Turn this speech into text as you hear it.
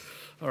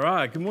All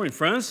right, good morning,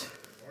 friends.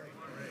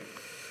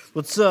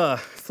 Let's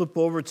flip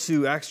over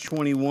to Acts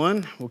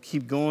 21. We'll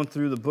keep going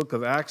through the book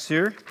of Acts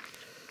here.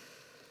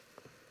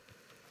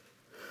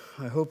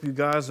 I hope you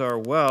guys are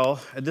well.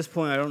 At this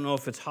point, I don't know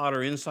if it's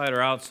hotter inside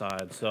or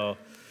outside, so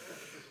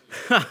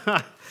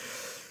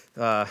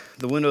the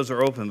windows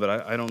are open, but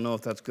I don't know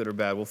if that's good or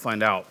bad. We'll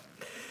find out.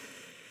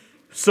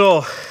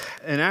 So,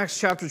 in Acts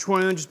chapter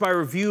 21, just by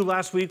review,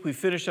 last week we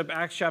finished up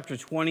Acts chapter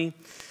 20.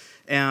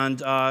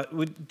 And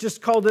we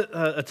just called it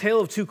a tale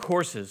of two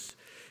courses.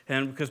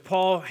 And because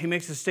Paul, he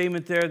makes a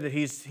statement there that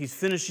he's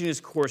finishing his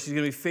course. He's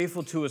going to be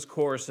faithful to his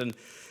course. And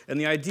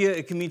the idea,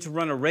 it can mean to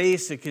run a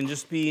race. It can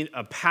just be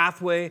a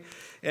pathway.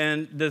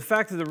 And the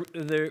fact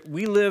that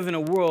we live in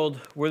a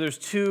world where there's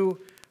two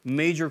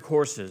major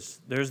courses.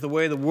 There's the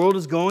way the world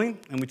is going.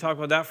 And we talk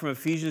about that from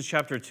Ephesians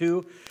chapter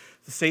 2.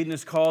 Satan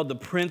is called the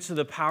prince of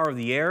the power of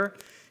the air.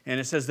 And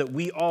it says that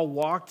we all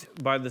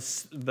walked by the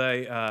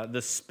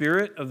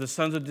spirit of the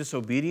sons of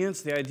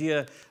disobedience. The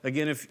idea,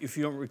 again, if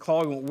you don't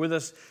recall, you weren't with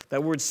us,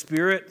 that word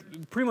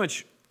spirit, pretty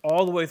much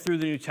all the way through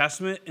the New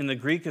Testament in the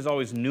Greek is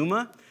always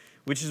pneuma,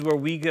 which is where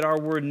we get our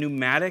word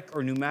pneumatic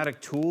or pneumatic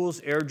tools,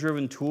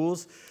 air-driven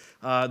tools.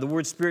 The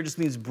word spirit just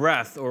means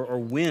breath or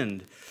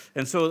wind.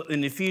 And so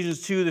in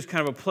Ephesians 2, there's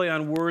kind of a play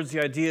on words. The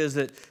idea is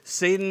that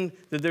Satan,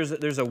 that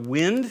there's a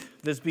wind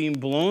that's being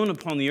blown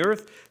upon the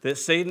earth, that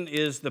Satan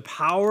is the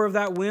power of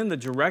that wind, the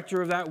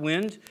director of that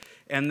wind,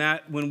 and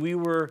that when we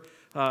were,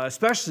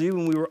 especially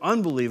when we were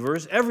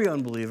unbelievers, every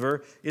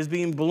unbeliever is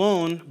being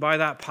blown by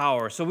that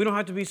power. So we don't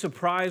have to be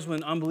surprised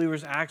when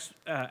unbelievers act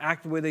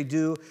the way they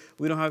do.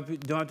 We don't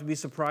have to be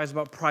surprised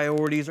about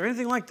priorities or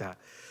anything like that.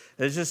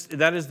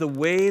 That is the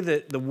way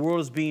that the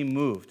world is being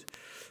moved.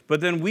 But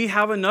then we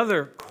have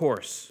another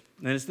course,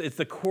 and it's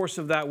the course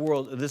of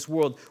this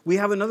world. We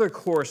have another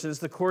course, and it's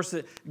the course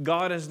that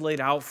God has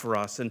laid out for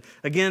us. And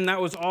again, that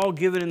was all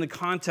given in the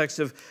context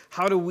of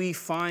how do we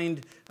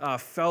find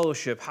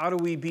fellowship? How do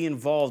we be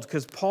involved?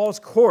 Because Paul's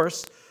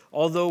course,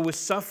 although with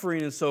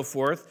suffering and so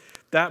forth,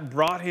 that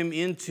brought him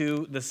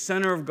into the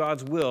center of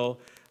God's will,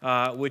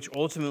 which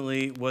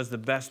ultimately was the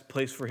best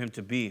place for him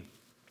to be.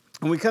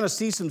 And we kind of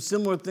see some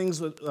similar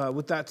things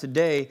with that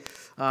today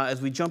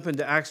as we jump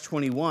into Acts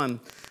 21.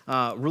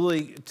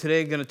 Really,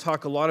 today, going to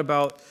talk a lot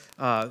about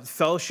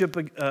fellowship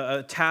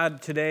a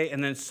tad today,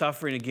 and then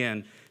suffering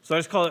again. So I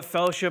just call it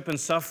fellowship and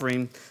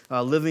suffering,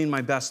 living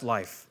my best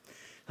life.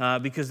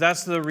 Because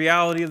that's the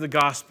reality of the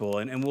gospel,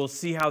 and we'll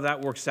see how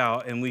that works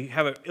out. And we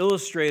have it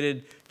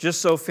illustrated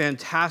just so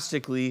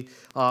fantastically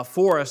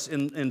for us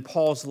in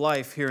Paul's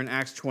life here in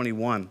Acts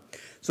 21.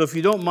 So if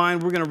you don't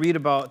mind, we're going to read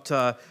about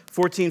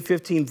 14,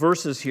 15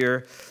 verses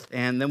here,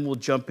 and then we'll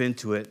jump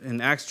into it. In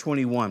Acts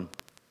 21,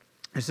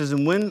 it says,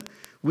 "And when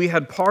we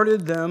had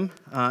parted them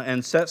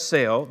and set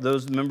sail,"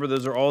 those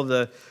are all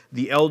the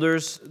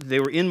elders. They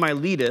were in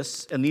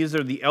Miletus, and these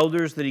are the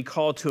elders that he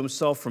called to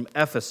himself from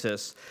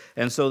Ephesus.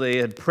 And so they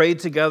had prayed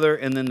together,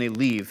 and then they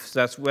leave.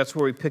 So that's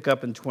where we pick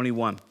up in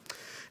 21.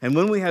 "And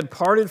when we had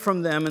parted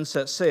from them and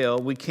set sail,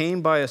 we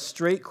came by a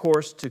straight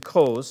course to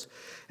Kos,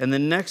 and the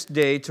next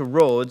day to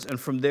Rhodes, and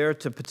from there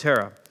to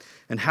Patara.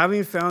 And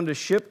having found a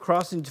ship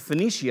crossing to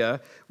Phoenicia,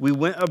 we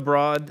went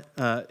abroad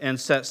and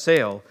set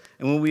sail.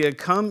 And when we had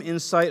come in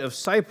sight of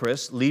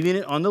Cyprus, leaving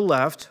it on the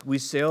left, we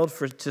sailed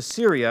to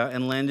Syria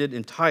and landed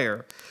in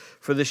Tyre,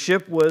 for the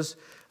ship was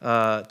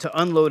to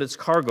unload its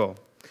cargo.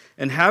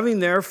 And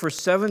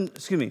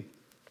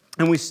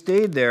and we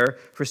stayed there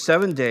for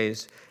 7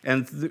 days,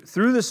 and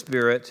through the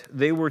Spirit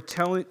they were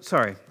telling,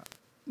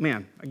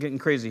 I'm getting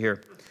crazy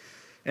here.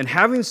 And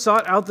having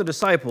sought out the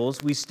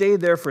disciples, we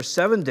stayed there for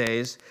 7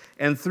 days,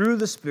 and through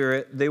the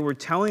Spirit they were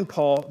telling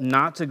Paul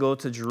not to go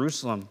to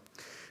Jerusalem.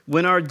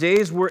 When our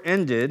days were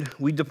ended,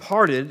 we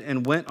departed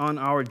and went on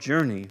our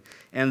journey,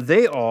 and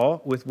they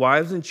all, with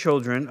wives and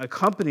children,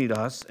 accompanied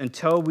us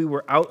until we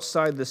were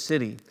outside the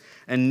city.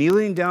 And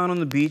kneeling down on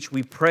the beach,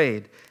 we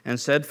prayed and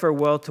said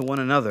farewell to one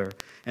another,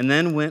 and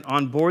then went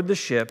on board the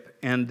ship,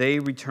 and they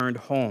returned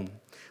home.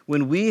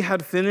 When we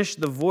had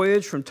finished the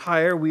voyage from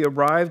Tyre, we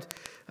arrived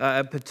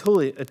at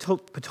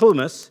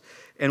Ptolemais,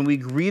 and we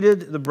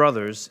greeted the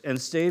brothers and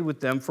stayed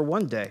with them for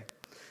 1 day.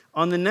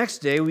 On the next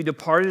day, we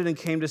departed and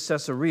came to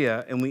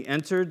Caesarea, and we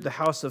entered the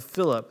house of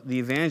Philip the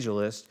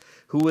evangelist,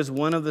 who was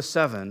one of the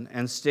 7,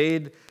 and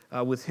stayed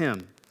with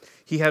him.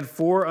 He had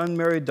 4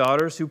 unmarried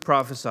daughters who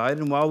prophesied,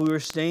 and while we were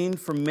staying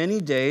for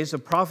many days, a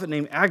prophet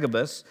named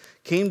Agabus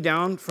came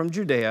down from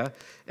Judea,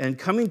 and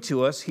coming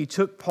to us, he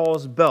took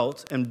Paul's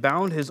belt and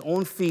bound his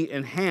own feet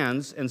and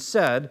hands and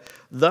said,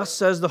 'Thus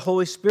says the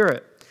Holy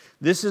Spirit,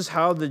 this is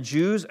how the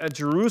Jews at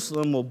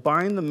Jerusalem will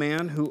bind the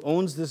man who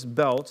owns this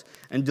belt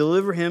and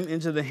deliver him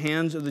into the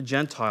hands of the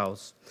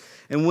Gentiles.'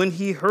 And when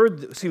we heard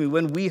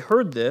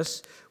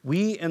this,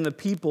 we and the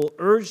people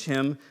urged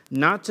him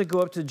not to go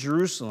up to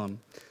Jerusalem.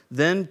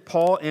 Then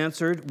Paul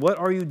answered, 'What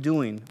are you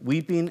doing,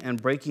 weeping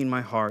and breaking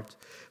my heart?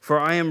 For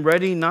I am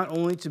ready not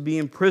only to be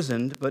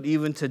imprisoned, but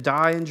even to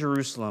die in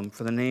Jerusalem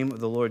for the name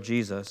of the Lord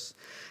Jesus.'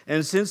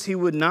 And since he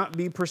would not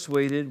be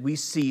persuaded, we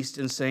ceased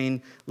in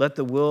saying, 'Let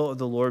the will of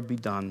the Lord be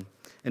done.'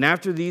 And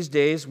after these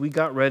days, we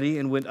got ready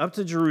and went up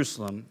to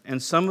Jerusalem.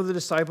 And some of the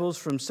disciples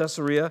from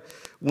Caesarea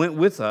went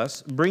with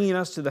us, bringing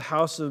us to the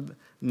house of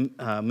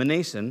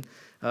Mnason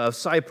of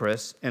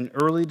Cyprus, an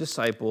early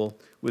disciple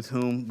with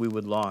whom we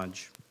would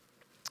lodge.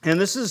 And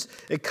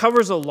it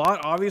covers a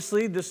lot,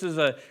 obviously. This is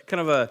a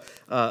kind of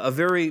a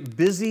very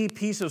busy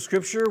piece of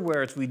Scripture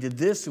where we did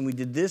this, and we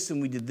did this,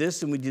 and we did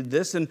this, and we did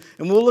this. And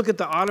we'll look at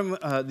the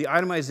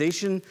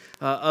itemization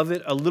of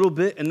it a little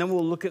bit, and then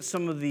we'll look at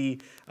some of the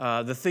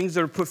things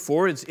that are put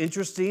forward. It's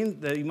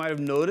interesting that you might have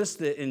noticed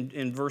that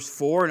in verse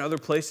 4 and other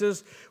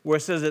places where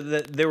it says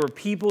that there were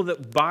people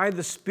that by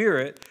the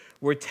Spirit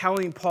were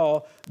telling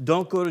Paul,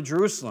 don't go to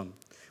Jerusalem.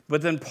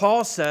 But then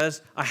Paul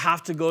says, I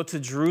have to go to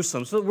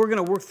Jerusalem. So we're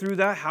going to work through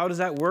that. How does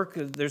that work?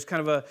 There's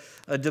kind of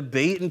a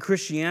debate in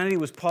Christianity.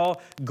 Was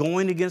Paul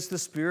going against the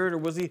Spirit, or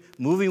was he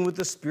moving with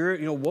the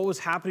Spirit? What was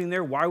happening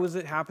there? Why was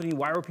it happening?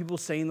 Why were people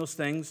saying those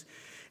things?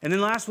 And then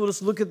last, we'll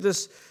just look at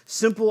this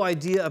simple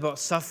idea about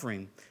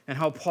suffering and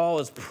how Paul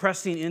is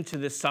pressing into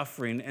this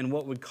suffering and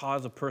what would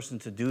cause a person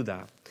to do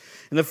that.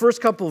 In the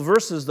first couple of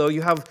verses, though,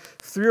 you have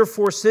 3 or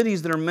 4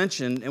 cities that are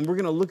mentioned, and we're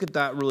going to look at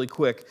that really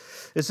quick.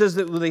 It says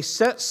that when they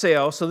set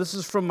sail, so this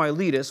is from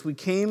Miletus, we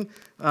came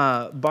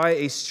by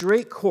a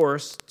straight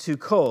course to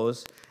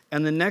Kos,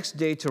 and the next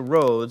day to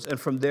Rhodes, and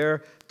from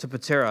there to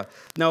Patara.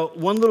 Now,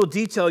 one little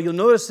detail, you'll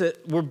notice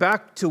that we're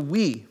back to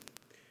we.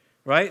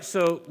 Right?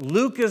 So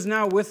Luke is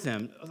now with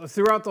him.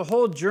 Throughout the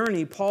whole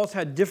journey, Paul's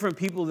had different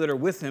people that are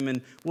with him,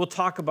 and we'll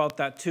talk about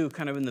that too,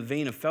 kind of in the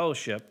vein of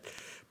fellowship.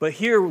 But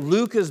here,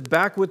 Luke is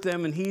back with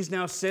them, and he's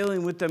now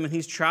sailing with them, and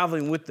he's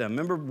traveling with them.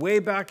 Remember, way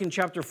back in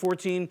chapter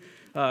 14,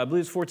 I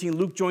believe it's 14,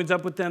 Luke joins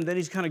up with them. Then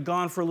he's kind of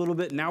gone for a little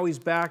bit. Now he's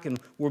back, and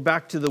we're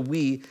back to the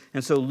we,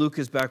 and so Luke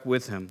is back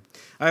with him.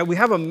 We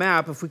have a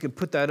map, if we could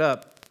put that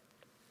up,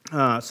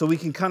 so we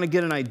can kind of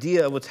get an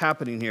idea of what's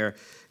happening here,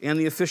 and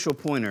the official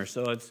pointer.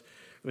 So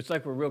it's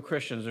like we're real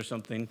Christians or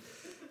something.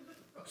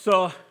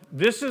 So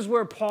this is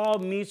where Paul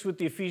meets with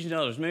the Ephesian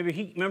elders.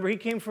 Remember, he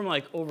came from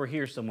like over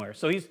here somewhere.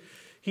 So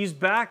he's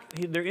back.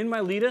 They're in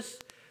Miletus.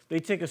 They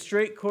take a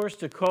straight course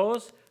to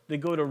Kos. They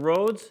go to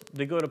Rhodes.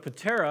 They go to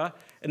Patara.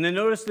 And then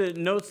notice that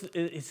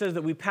it says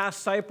that we passed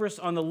Cyprus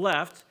on the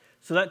left.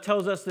 So that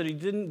tells us that he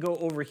didn't go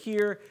over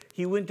here.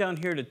 He went down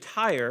here to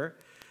Tyre.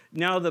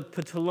 Now the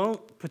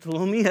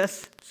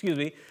Ptolemais,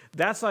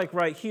 that's like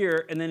right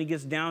here, and then he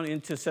gets down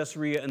into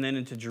Caesarea and then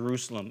into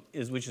Jerusalem,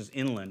 which is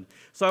inland.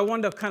 So I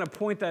wanted to kind of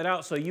point that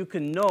out so you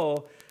can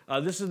know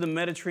this is the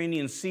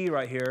Mediterranean Sea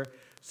right here,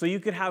 so you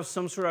could have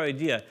some sort of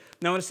idea.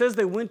 Now when it says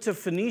they went to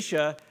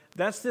Phoenicia,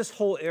 that's this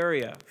whole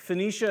area.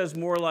 Phoenicia is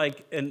more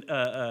like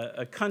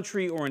a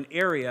country or an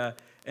area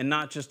and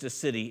not just a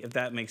city, if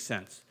that makes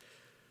sense.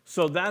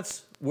 So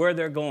that's where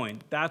they're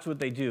going. That's what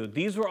they do.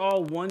 These were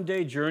all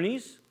one-day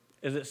journeys.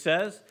 As it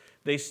says,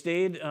 they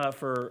stayed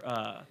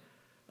for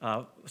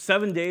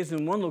 7 days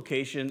in one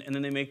location, and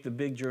then they make the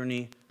big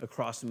journey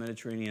across the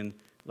Mediterranean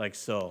like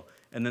so.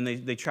 And then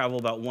they travel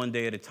about 1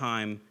 day at a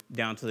time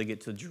down till they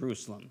get to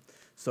Jerusalem.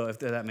 So if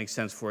that makes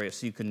sense for you,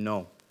 so you can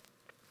know.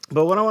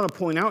 But what I want to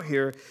point out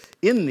here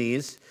in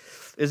these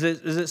is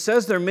it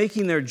says they're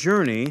making their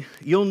journey.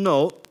 You'll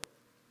note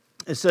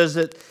it says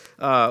that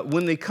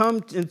when they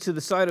come into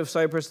the side of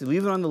Cyprus, they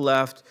leave it on the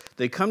left.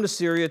 They come to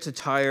Syria, to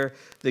Tyre.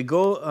 They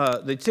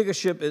take a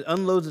ship. It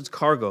unloads its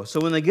cargo. So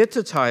when they get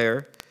to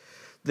Tyre,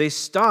 they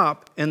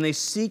stop and they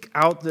seek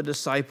out the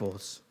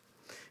disciples.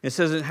 It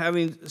says,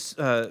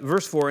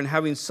 verse 4, and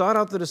having sought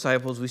out the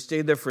disciples, we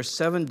stayed there for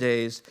 7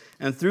 days,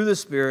 and through the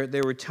Spirit,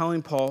 they were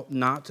telling Paul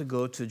not to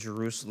go to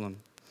Jerusalem.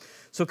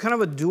 So kind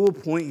of a dual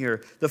point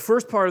here. The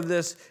first part of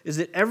this is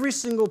that every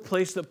single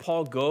place that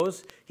Paul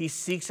goes, he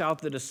seeks out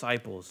the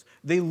disciples.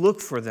 They look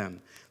for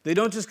them. They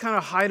don't just kind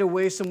of hide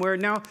away somewhere.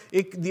 Now,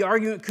 the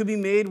argument could be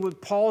made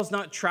with Paul's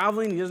not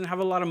traveling. He doesn't have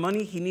a lot of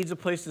money. He needs a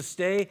place to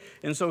stay,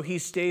 and so he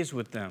stays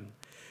with them.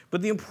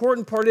 But the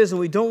important part is,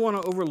 and we don't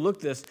want to overlook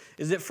this,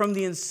 is that from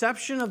the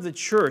inception of the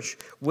church,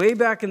 way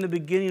back in the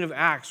beginning of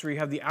Acts, where you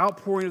have the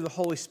outpouring of the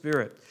Holy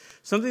Spirit,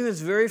 something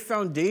that's very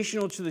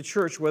foundational to the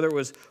church, whether it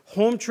was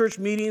home church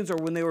meetings or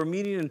when they were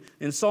meeting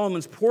in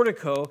Solomon's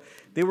portico,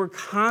 they were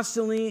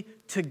constantly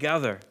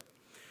together.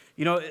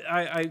 You know,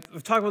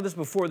 I've talked about this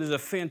before. There's a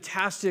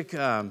fantastic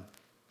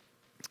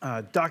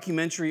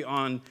documentary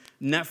on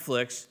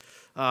Netflix.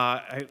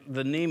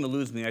 The name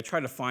eludes me. I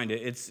tried to find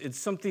it. It's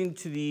something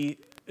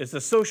it's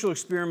a social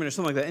experiment or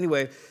something like that.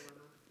 Anyway,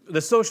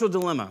 The Social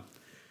Dilemma.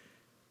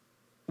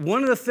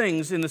 One of the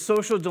things in The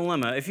Social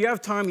Dilemma, if you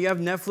have time, you have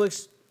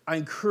Netflix, I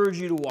encourage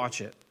you to watch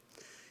it.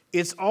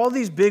 It's all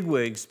these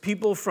bigwigs,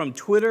 people from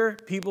Twitter,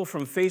 people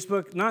from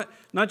Facebook, not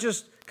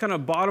just kind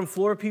of bottom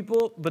floor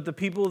people, but the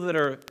people that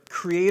are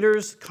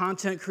creators,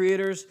 content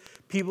creators,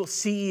 people,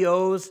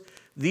 CEOs.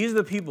 These are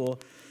the people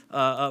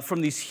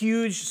from these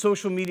huge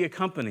social media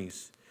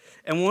companies.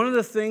 And one of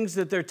the things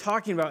that they're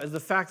talking about is the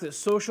fact that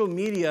social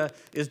media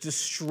is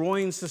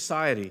destroying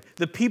society.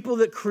 The people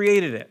that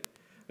created it.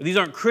 These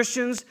aren't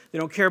Christians. They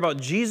don't care about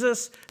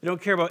Jesus. They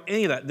don't care about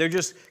any of that. They're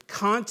just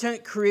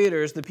content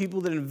creators, the people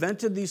that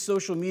invented these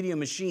social media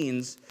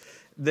machines.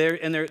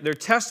 their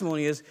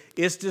testimony is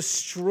it's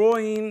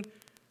destroying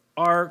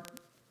our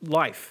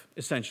life,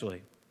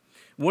 essentially.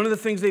 One of the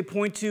things they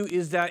point to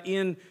is that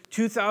in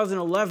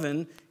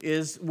 2011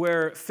 is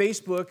where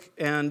Facebook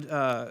and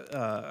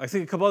I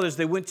think a couple others,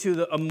 they went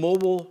to a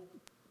mobile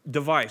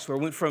device where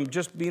it went from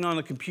just being on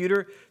a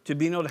computer to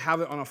being able to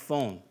have it on a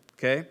phone,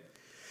 okay?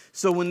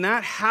 So when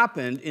that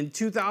happened in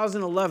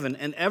 2011,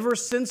 and ever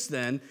since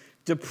then,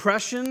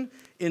 depression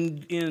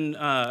in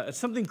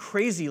something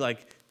crazy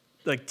like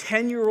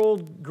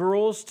 10-year-old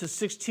girls to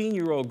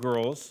 16-year-old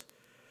girls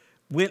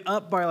went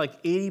up by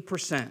like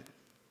 80%.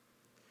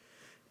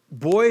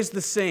 Boys,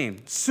 the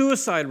same.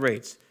 Suicide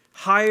rates,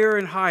 higher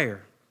and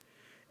higher.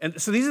 And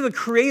so these are the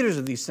creators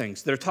of these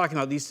things that are talking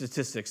about these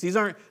statistics. These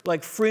aren't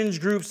like fringe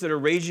groups that are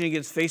raging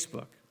against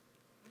Facebook.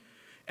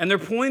 And their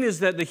point is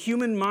that the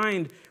human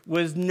mind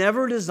was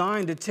never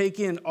designed to take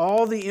in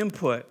all the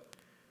input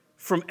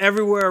from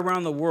everywhere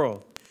around the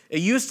world. It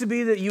used to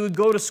be that you would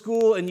go to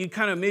school and you'd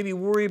kind of maybe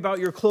worry about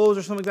your clothes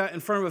or something like that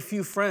in front of a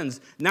few friends.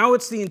 Now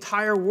it's the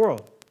entire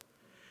world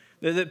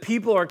that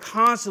people are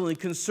constantly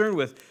concerned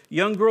with.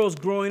 Young girls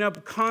growing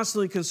up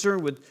constantly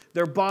concerned with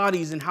their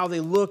bodies and how they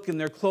look and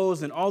their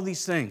clothes and all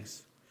these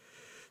things.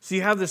 So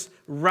you have this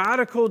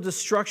radical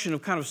destruction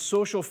of kind of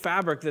social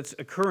fabric that's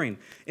occurring.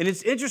 And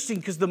it's interesting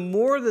because the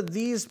more that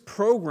these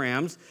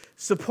programs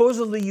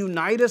supposedly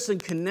unite us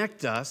and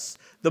connect us,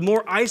 the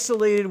more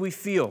isolated we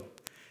feel,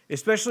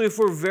 especially if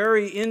we're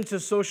very into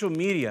social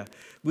media.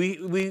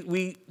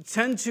 We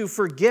tend to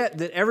forget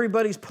that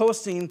everybody's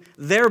posting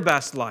their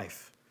best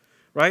life.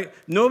 Right?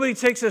 Nobody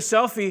takes a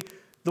selfie.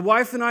 The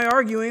wife and I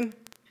arguing.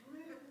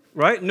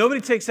 Right? Nobody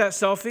takes that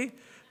selfie.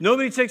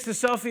 Nobody takes the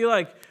selfie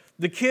like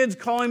the kids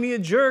calling me a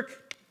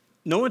jerk.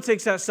 No one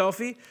takes that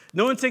selfie.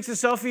 No one takes a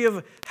selfie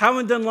of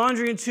haven't done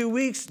laundry in 2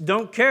 weeks.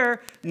 Don't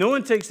care. No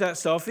one takes that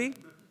selfie.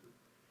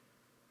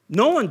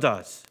 No one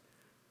does.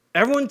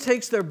 Everyone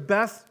takes their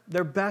best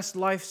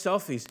life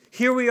selfies.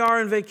 Here we are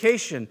on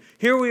vacation.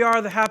 Here we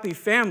are the happy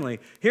family.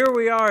 Here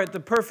we are at the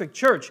perfect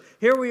church.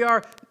 Here we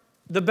are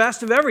the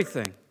best of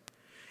everything.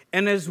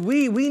 And as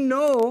we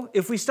know,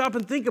 if we stop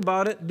and think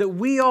about it, that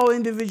we all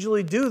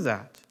individually do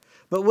that.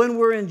 But when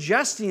we're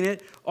ingesting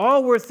it,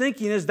 all we're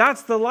thinking is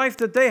that's the life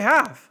that they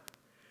have.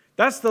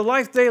 That's the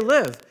life they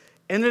live.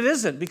 And it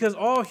isn't, because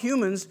all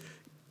humans,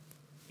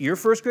 your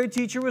first grade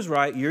teacher was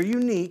right, you're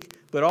unique,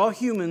 but all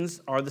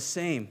humans are the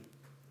same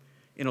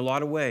in a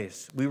lot of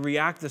ways. We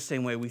react the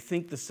same way. We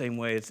think the same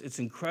way. It's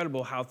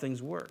incredible how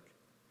things work.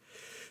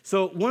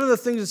 So one of the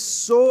things that's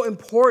so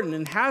important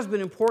and has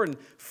been important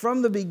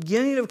from the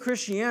beginning of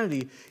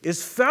Christianity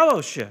is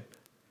fellowship.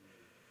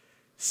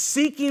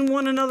 Seeking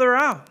one another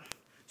out.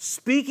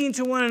 Speaking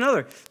to one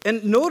another.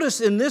 And notice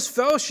in this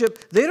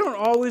fellowship, they don't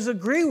always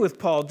agree with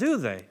Paul, do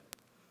they?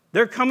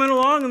 They're coming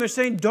along and they're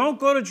saying, don't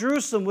go to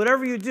Jerusalem,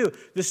 whatever you do.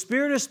 The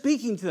Spirit is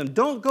speaking to them.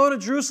 Don't go to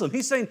Jerusalem.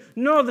 He's saying,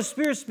 no, the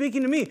Spirit's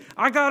speaking to me.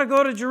 I got to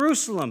go to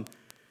Jerusalem.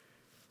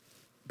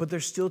 But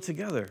they're still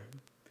together.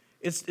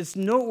 It's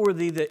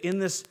noteworthy that in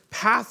this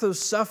path of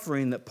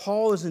suffering that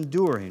Paul is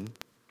enduring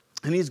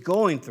and he's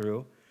going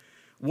through,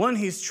 one,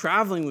 he's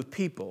traveling with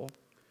people,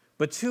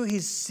 but two,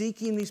 he's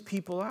seeking these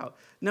people out.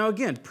 Now,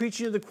 again,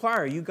 preaching to the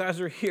choir, you guys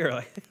are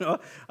here.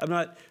 I'm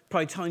not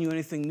probably telling you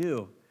anything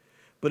new,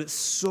 but it's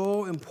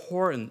so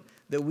important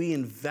that we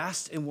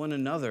invest in one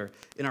another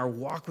in our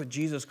walk with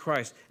Jesus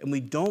Christ and we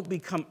don't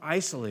become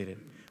isolated.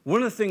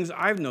 One of the things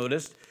I've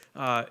noticed,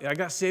 I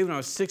got saved when I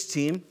was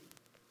 16.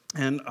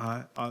 And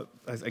I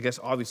guess,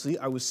 obviously,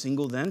 I was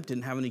single then,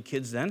 didn't have any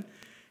kids then.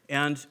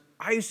 And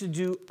I used to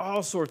do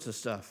all sorts of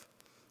stuff.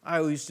 I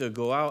used to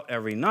go out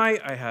every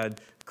night. I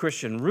had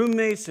Christian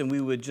roommates, and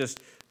we would just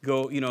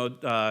go,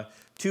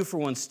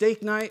 2-for-1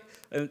 steak night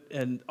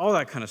and all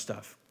that kind of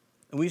stuff.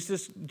 And we used to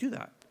just do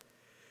that.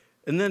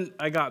 And then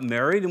I got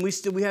married, and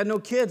we had no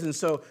kids. And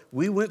so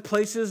we went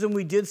places, and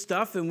we did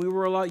stuff, and we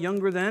were a lot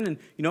younger then.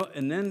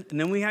 And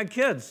then we had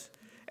kids.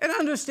 And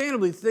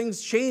understandably,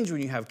 things change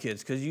when you have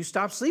kids because you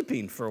stop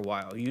sleeping for a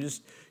while. You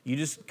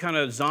just kind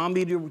of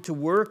zombie to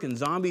work and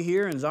zombie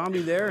here and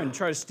zombie there and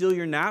try to steal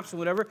your naps and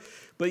whatever.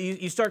 But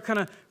you start kind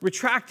of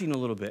retracting a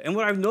little bit. And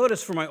what I've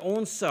noticed for my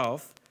own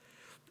self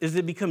is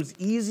it becomes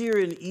easier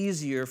and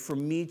easier for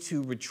me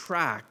to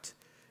retract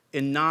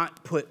and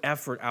not put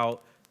effort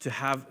out to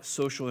have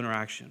social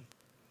interaction.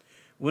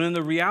 When in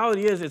the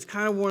reality is, it's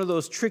kind of one of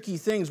those tricky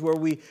things where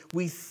we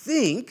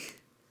think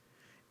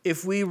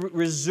if we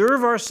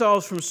reserve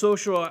ourselves from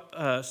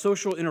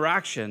social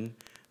interaction,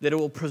 that it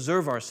will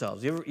preserve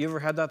ourselves. You ever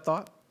had that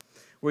thought?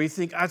 Where you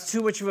think, it's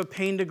too much of a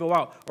pain to go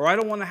out, or I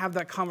don't want to have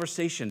that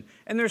conversation.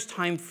 And there's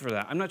time for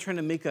that. I'm not trying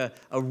to make a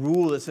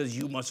rule that says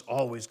you must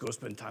always go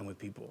spend time with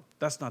people.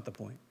 That's not the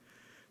point.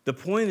 The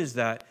point is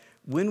that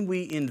when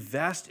we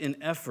invest in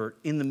effort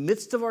in the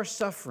midst of our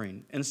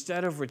suffering,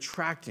 instead of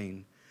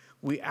retracting,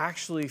 we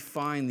actually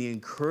find the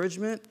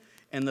encouragement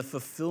and the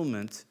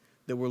fulfillment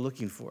that we're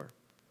looking for.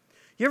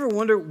 You ever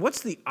wonder,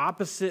 what's the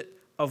opposite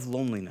of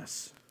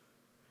loneliness?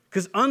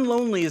 Because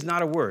unlonely is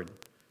not a word.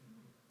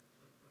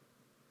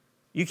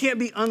 You can't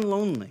be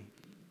unlonely.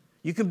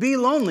 You can be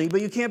lonely,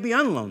 but you can't be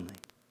unlonely.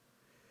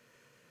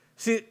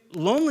 See,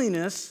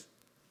 loneliness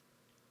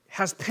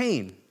has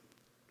pain.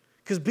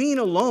 Because being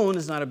alone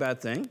is not a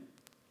bad thing,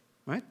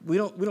 right? We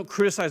don't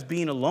criticize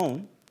being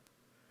alone.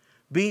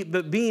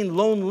 But being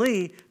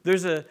lonely,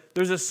 there's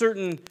a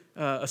certain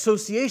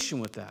association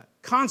with that,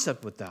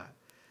 concept with that.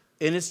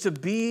 And it's to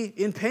be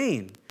in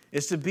pain.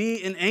 It's to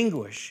be in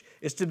anguish.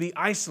 It's to be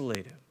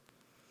isolated.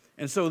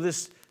 And so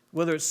this,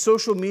 whether it's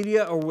social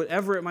media or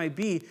whatever it might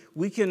be,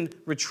 we can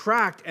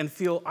retract and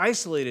feel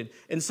isolated.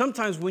 And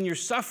sometimes when you're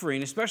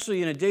suffering,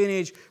 especially in a day and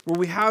age where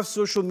we have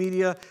social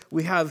media,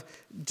 we have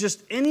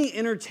just any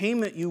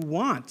entertainment you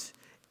want,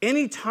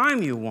 any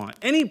time you want,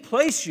 any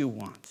place you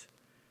want,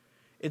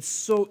 it's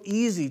so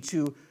easy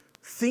to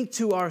think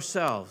to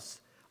ourselves,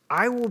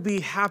 I will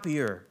be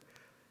happier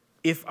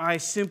if I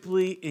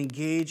simply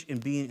engage in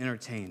being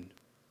entertained.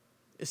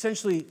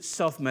 Essentially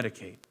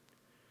self-medicate.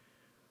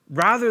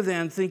 Rather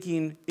than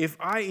thinking, if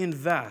I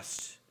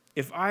invest,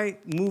 if I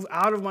move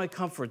out of my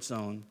comfort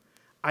zone,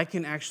 I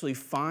can actually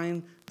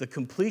find the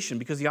completion.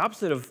 Because the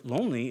opposite of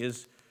lonely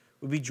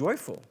would be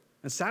joyful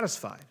and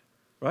satisfied,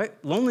 right?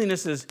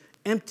 Loneliness is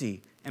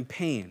empty and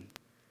pain.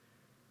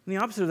 And the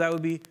opposite of that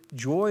would be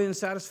joy and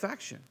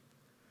satisfaction.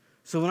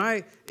 So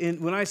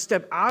when I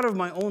step out of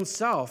my own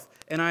self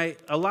and I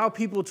allow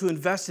people to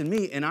invest in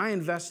me and I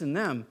invest in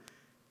them,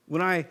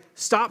 when I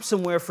stop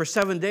somewhere for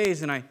 7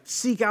 days and I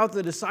seek out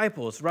the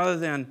disciples rather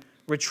than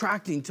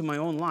retracting to my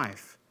own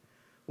life,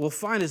 we'll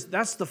find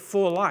that's the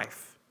full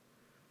life.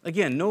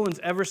 Again, no one's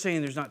ever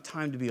saying there's not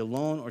time to be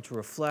alone or to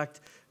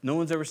reflect. No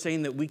one's ever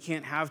saying that we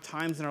can't have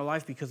times in our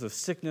life because of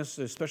sickness,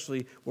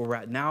 especially where we're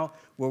at now,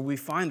 where we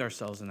find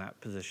ourselves in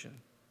that position.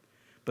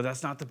 But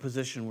that's not the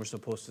position we're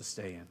supposed to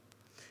stay in.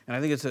 And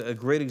I think it's a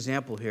great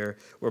example here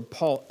where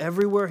Paul,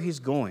 everywhere he's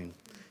going,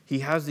 he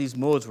has these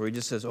modes where he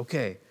just says,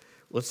 okay,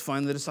 let's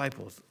find the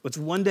disciples. It's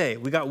one day.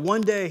 We got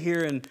one day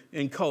here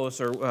in Kos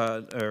or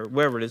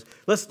wherever it is.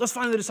 Let's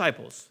find the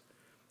disciples.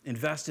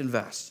 Invest.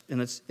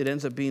 And it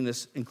ends up being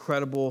this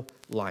incredible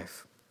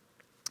life.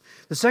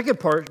 The second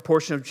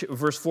portion of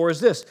verse 4 is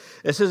this.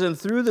 It says, and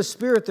through the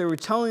Spirit they were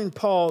telling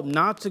Paul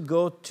not to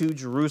go to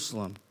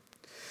Jerusalem.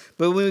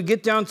 But when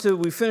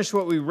we finish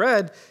what we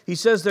read, he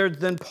says there,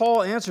 then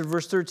Paul answered,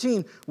 verse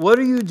 13, what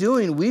are you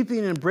doing,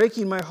 weeping and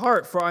breaking my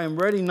heart? For I am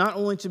ready not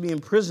only to be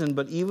imprisoned,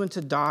 but even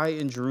to die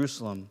in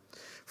Jerusalem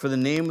for the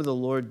name of the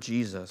Lord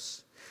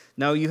Jesus.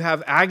 Now you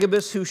have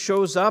Agabus who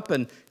shows up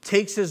and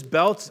takes his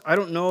belt. I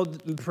don't know,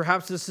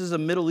 perhaps this is a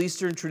Middle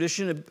Eastern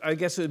tradition. I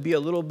guess it would be a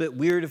little bit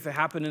weird if it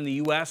happened in the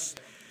U.S.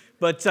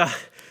 But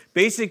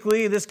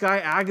basically, this guy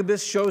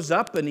Agabus shows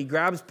up and he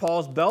grabs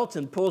Paul's belt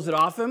and pulls it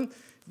off him.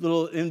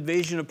 Little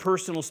invasion of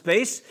personal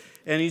space.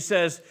 And he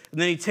says,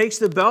 and then he takes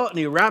the belt and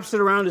he wraps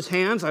it around his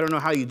hands. I don't know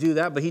how you do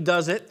that, but he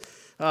does it.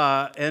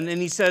 And then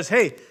he says,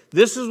 hey,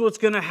 this is what's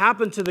going to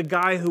happen to the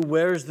guy who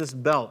wears this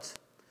belt.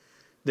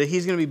 That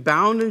he's going to be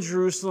bound in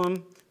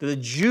Jerusalem, that the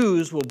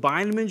Jews will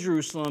bind him in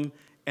Jerusalem,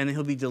 and then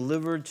he'll be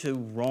delivered to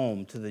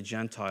Rome, to the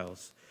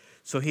Gentiles.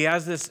 So he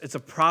has this, it's a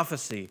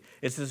prophecy.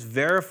 It's this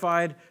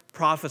verified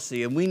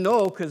prophecy. And we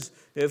know, because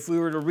if we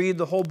were to read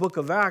the whole book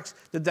of Acts,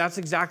 that that's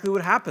exactly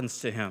what happens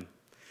to him.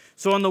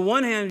 So on the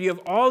one hand, you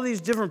have all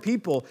these different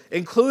people,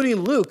 including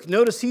Luke.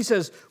 Notice he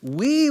says,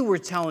 we were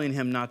telling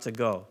him not to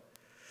go.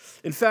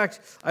 In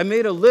fact, I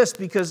made a list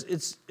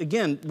because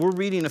we're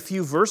reading a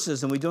few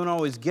verses and we don't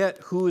always get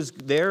who is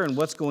there and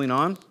what's going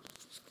on.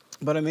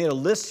 But I made a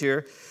list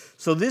here.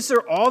 So these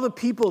are all the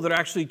people that are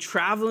actually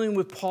traveling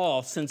with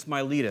Paul since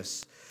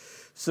Miletus.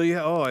 So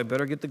I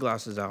better get the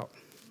glasses out.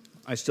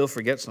 I still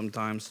forget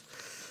sometimes.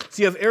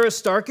 So you have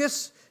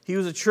Aristarchus. He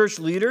was a church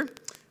leader.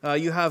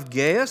 You have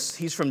Gaius.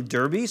 He's from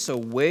Derbe, so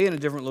way in a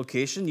different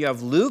location. You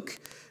have Luke.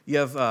 You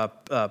have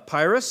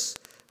Pyrrhus.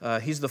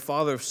 He's the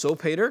father of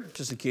Sopater,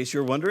 just in case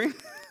you're wondering.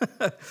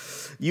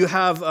 You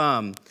have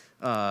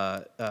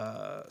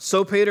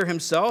Sopater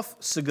himself,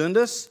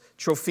 Secundus,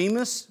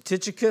 Trophimus,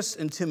 Tychicus,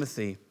 and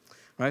Timothy.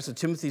 Right? So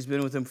Timothy's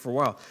been with him for a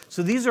while.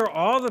 So these are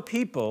all the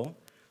people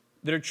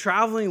that are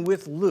traveling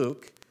with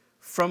Luke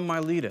from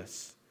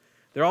Miletus.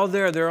 They're all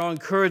there. They're all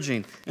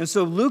encouraging. And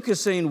so Luke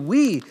is saying,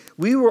 we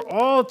were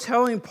all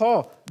telling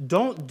Paul,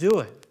 don't do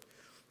it.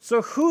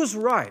 So who's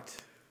right?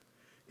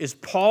 Is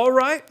Paul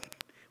right?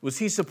 Was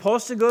he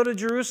supposed to go to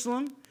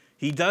Jerusalem?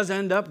 He does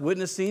end up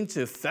witnessing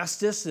to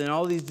Festus and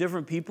all these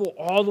different people,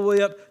 all the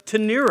way up to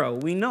Nero,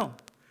 we know.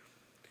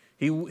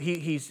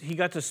 He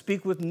got to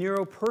speak with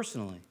Nero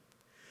personally.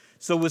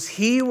 So was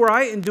he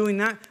right in doing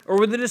that? Or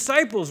were the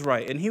disciples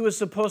right? And he was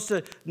supposed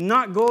to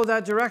not go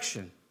that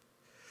direction.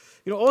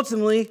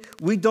 Ultimately,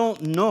 we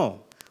don't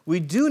know. We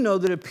do know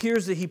that it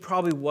appears that he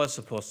probably was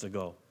supposed to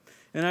go.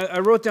 And I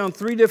wrote down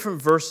 3 different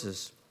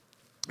verses.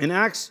 In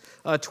Acts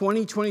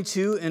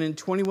 20:22 and in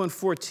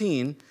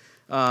 21:14,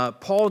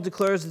 Paul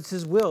declares it's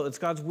his will. It's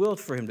God's will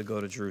for him to go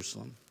to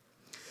Jerusalem.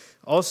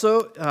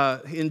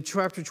 Also, in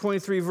chapter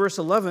 23, verse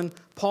 11,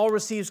 Paul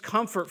receives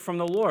comfort from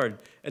the Lord.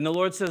 And the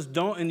Lord says,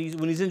 when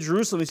he's in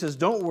Jerusalem, he says,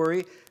 don't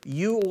worry,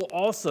 you will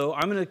also,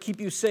 I'm going to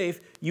keep you safe,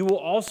 you will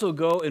also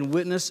go and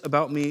witness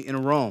about me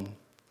in Rome.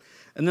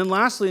 And then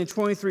lastly, in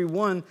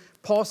 23:1,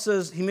 Paul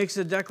says, he makes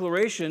a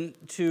declaration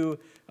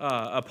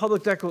a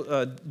public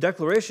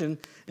declaration,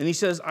 and he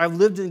says, I've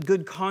lived in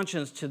good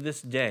conscience to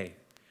this day.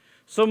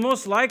 So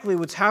most likely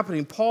what's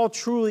happening, Paul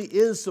truly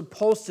is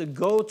supposed to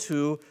go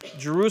to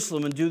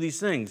Jerusalem and do these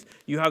things.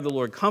 You have the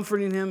Lord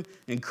comforting him,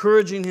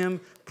 encouraging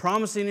him,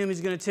 promising him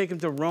he's going to take him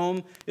to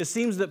Rome. It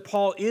seems that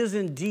Paul is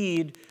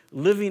indeed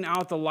living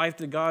out the life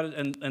that God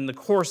and the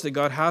course that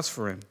God has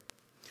for him.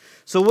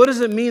 So what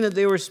does it mean that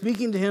they were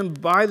speaking to him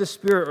by the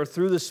Spirit or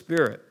through the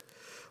Spirit?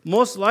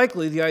 Most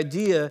likely the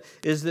idea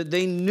is that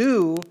they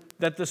knew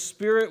that the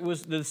Spirit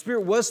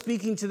was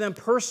speaking to them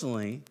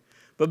personally,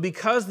 but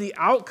because the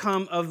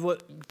outcome of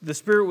what the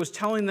Spirit was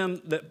telling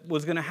them that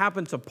was going to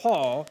happen to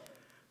Paul,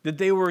 that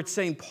they were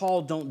saying,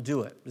 Paul, don't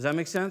do it. Does that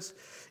make sense?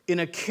 In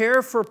a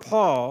care for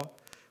Paul,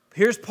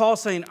 here's Paul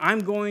saying,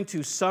 I'm going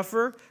to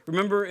suffer.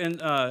 Remember in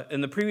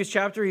the previous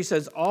chapter, he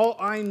says, all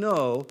I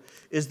know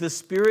is the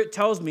Spirit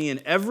tells me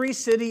in every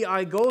city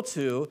I go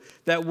to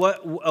that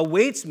what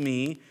awaits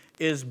me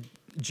is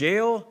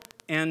jail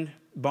and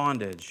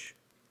bondage.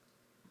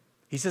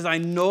 He says, I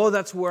know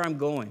that's where I'm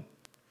going.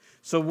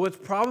 So what's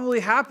probably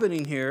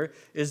happening here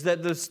is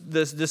that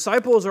the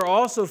disciples are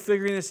also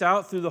figuring this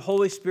out through the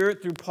Holy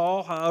Spirit, through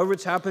Paul, however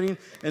it's happening,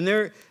 and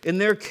in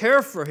their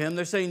care for him,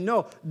 they're saying,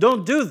 no,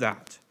 don't do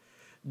that.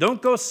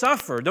 Don't go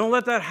suffer. Don't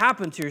let that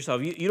happen to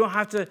yourself. You don't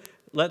have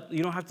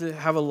to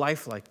have a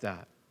life like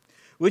that.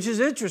 Which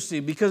is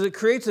interesting because it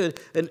creates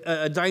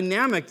a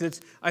dynamic that's,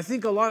 I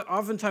think,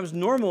 oftentimes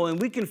normal, and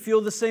we can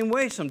feel the same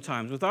way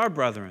sometimes with our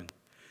brethren,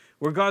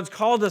 where God's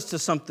called us to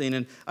something.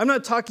 And I'm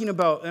not talking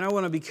about, and I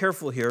want to be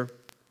careful here,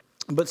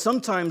 but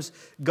sometimes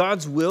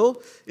God's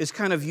will is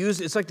kind of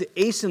used, it's like the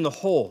ace in the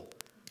hole.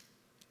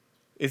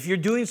 If you're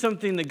doing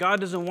something that God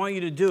doesn't want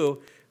you to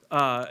do,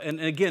 and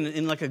again,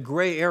 in like a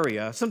gray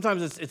area,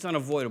 sometimes it's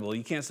unavoidable.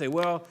 You can't say,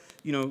 well,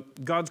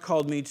 God's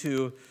called me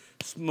to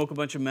smoke a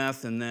bunch of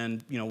meth and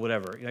then,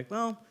 whatever. You're like,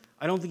 well,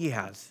 I don't think he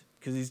has,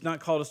 because he's not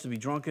called us to be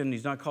drunken.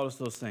 He's not called us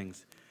those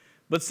things.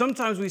 But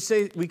sometimes we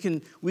say we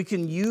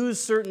can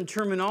use certain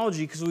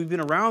terminology because we've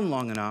been around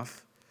long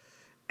enough,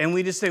 and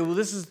we just say, well,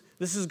 this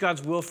is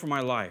God's will for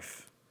my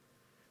life.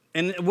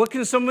 And what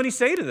can somebody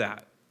say to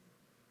that?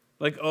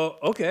 Like, oh,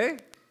 okay,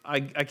 I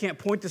can't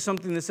point to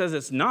something that says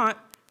it's not,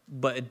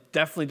 but it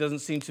definitely doesn't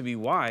seem to be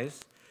wise.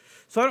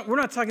 So we're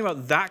not talking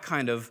about that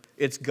kind of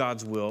it's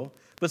God's will.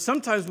 But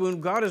sometimes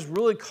when God is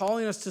really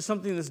calling us to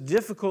something that's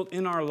difficult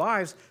in our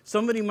lives,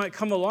 somebody might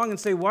come along and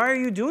say, why are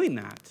you doing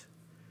that?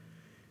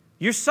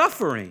 You're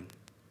suffering.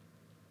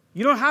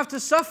 You don't have to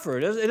suffer.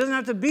 It doesn't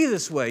have to be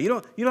this way. You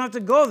don't have to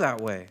go that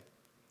way.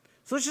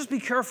 So let's just be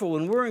careful.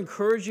 When we're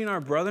encouraging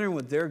our brethren in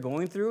what they're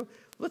going through,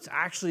 let's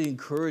actually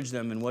encourage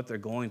them in what they're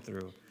going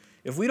through.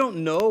 If we don't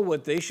know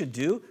what they should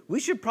do, we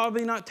should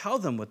probably not tell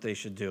them what they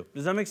should do.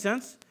 Does that make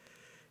sense?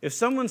 If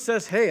someone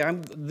says, hey,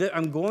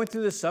 I'm going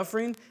through this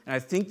suffering, and I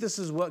think this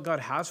is what God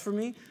has for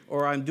me,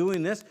 or I'm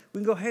doing this, we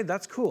can go, hey,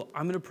 that's cool.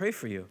 I'm going to pray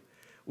for you.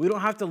 We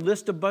don't have to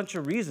list a bunch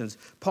of reasons.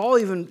 Paul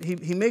even,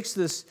 he makes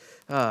this,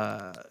 we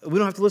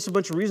don't have to list a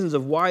bunch of reasons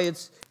of why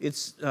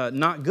it's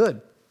not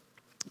good.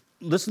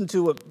 Listen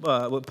to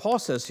what Paul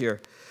says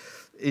here.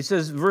 He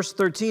says, verse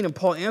 13, and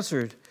Paul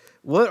answered,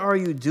 what are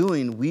you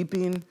doing,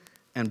 weeping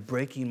and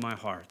breaking my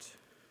heart?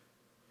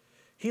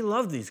 He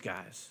loved these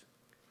guys.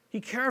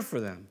 He cared for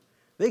them.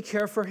 They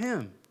care for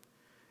him.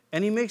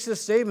 And he makes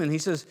this statement. He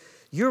says,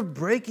 you're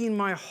breaking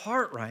my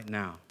heart right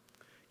now.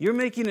 You're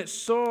making it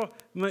so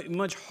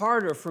much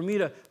harder for me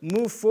to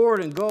move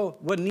forward and go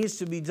what needs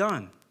to be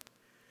done.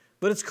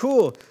 But it's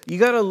cool. You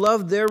got to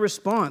love their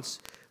response.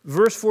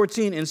 Verse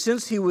 14, and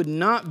since he would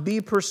not be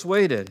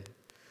persuaded,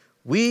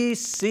 we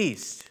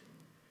ceased.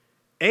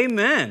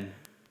 Amen.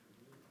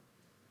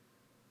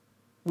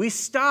 We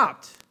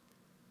stopped.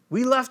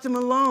 We left him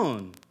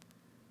alone.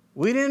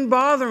 We didn't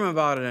bother him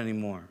about it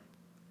anymore.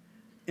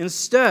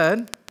 Instead,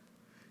 it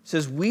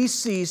says, we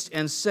ceased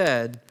and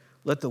said,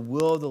 let the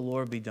will of the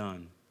Lord be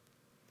done.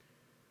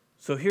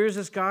 So here's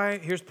this guy,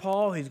 here's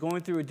Paul, he's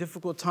going through a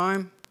difficult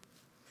time.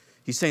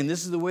 He's saying,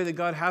 this is the way that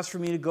God has for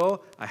me to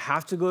go. I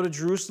have to go to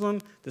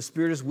Jerusalem. The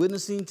Spirit is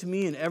witnessing to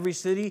me in every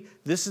city.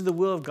 This is the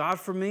will of God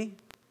for me.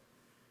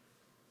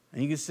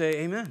 And you can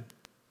say, amen.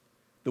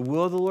 The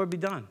will of the Lord be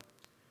done.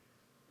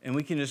 And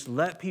we can just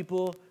let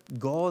people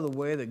go the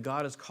way that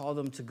God has called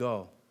them to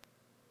go.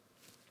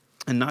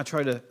 And not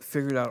try to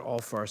figure it out all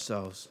for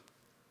ourselves.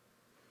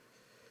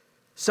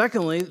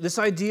 Secondly, this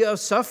idea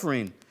of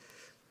suffering.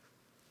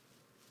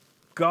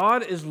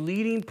 God is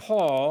leading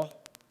Paul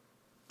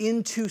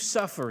into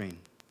suffering.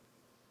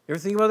 You ever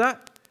think about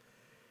that?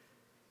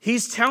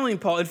 He's telling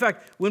Paul. In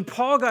fact, when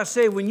Paul got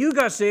saved, when you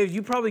got saved,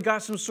 you probably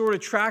got some sort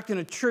of tract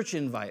and a church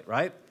invite,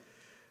 right?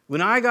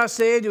 When I got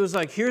saved, it was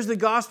like, here's the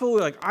gospel.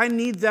 We're like, I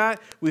need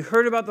that. We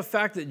heard about the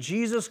fact that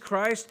Jesus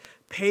Christ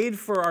paid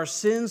for our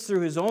sins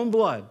through his own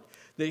blood,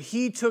 that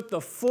he took the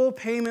full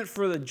payment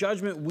for the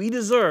judgment we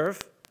deserve,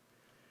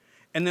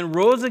 and then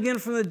rose again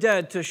from the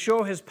dead to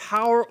show his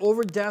power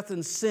over death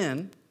and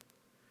sin.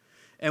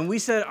 And we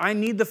said, I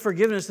need the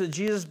forgiveness that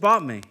Jesus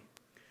bought me.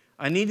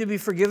 I need to be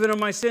forgiven of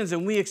my sins,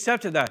 and we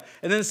accepted that.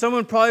 And then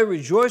someone probably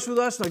rejoiced with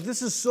us, like,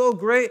 this is so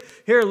great.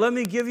 Here, let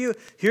me give you,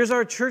 here's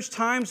our church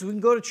times. We can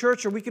go to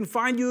church, or we can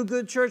find you a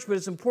good church, but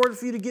it's important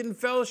for you to get in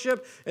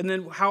fellowship. And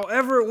then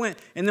however it went,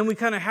 and then we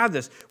kind of had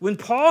this. When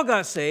Paul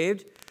got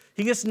saved,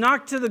 he gets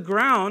knocked to the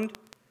ground,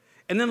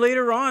 and then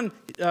later on,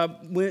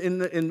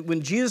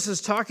 when Jesus is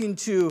talking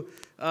to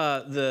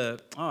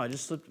I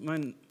just slipped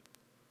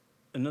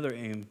another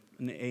A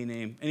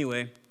name.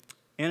 Anyway,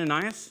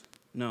 Ananias?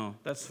 No,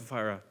 that's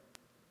Sapphira.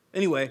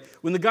 Anyway,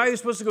 when the guy who's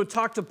supposed to go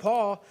talk to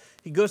Paul,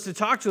 he goes to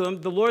talk to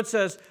him, the Lord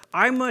says,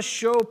 I must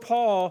show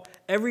Paul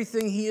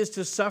everything he is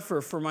to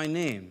suffer for my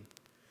name.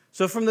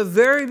 So from the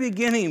very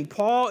beginning,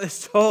 Paul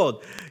is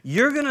told,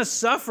 you're going to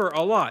suffer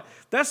a lot.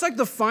 That's like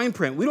the fine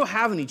print. We don't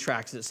have any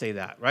tracts that say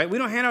that, right? We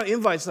don't hand out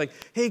invites like,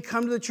 hey,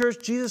 come to the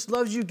church, Jesus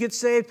loves you, get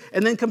saved,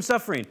 and then come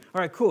suffering.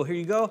 All right, cool, here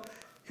you go.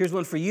 Here's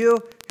one for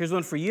you. Here's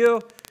one for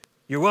you.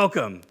 You're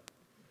welcome.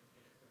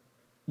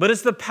 But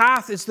it's the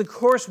path, it's the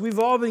course we've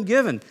all been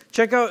given.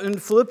 Check out in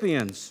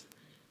Philippians.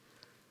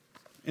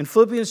 In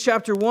Philippians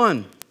chapter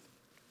 1.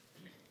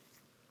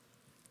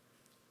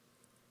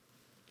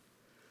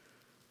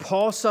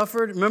 Paul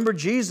suffered. Remember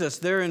Jesus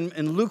there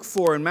in Luke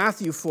 4 and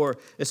Matthew 4.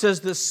 It says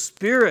the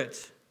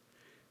Spirit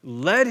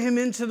led him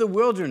into the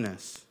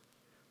wilderness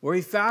where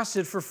he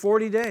fasted for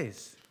 40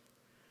 days.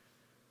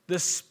 The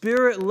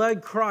Spirit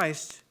led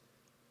Christ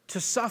to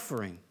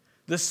suffering.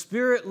 The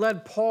Spirit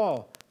led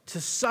Paul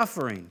to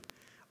suffering.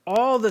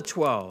 All the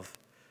 12.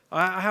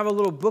 I have a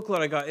little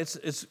booklet I got.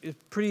 It's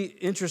pretty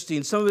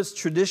interesting. Some of it's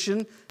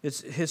tradition,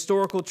 it's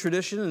historical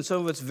tradition, and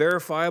some of it's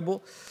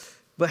verifiable.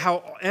 But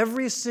how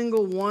every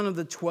single one of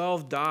the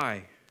 12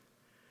 die.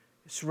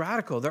 It's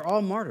radical. They're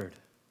all martyred.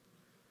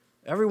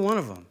 Every one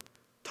of them.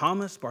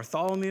 Thomas,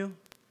 Bartholomew,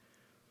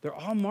 they're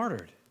all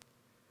martyred.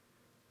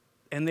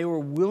 And they were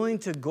willing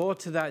to go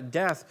to that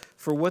death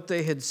for what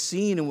they had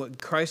seen and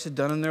what Christ had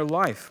done in their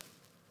life.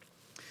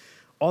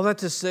 All that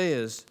to say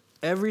is,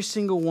 every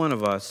single one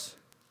of us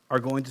are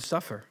going to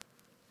suffer.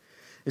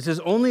 It says,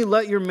 only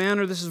let your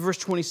manner, this is verse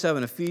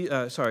 27,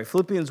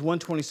 Philippians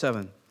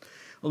 1:27.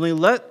 Only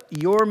let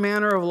your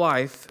manner of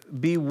life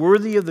be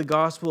worthy of the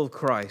gospel of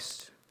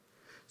Christ.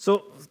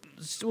 So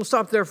we'll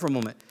stop there for a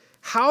moment.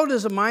 How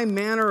does my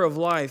manner of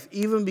life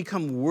even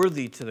become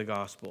worthy to the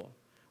gospel?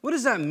 What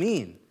does that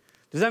mean?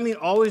 Does that mean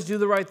always do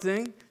the right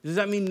thing? Does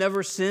that mean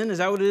never sin? Is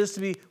that what it is to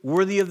be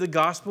worthy of the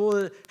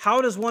gospel?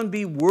 How does one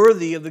be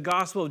worthy of the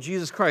gospel of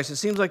Jesus Christ? It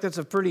seems like that's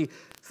a pretty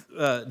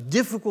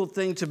difficult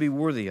thing to be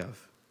worthy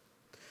of.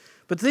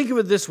 But think of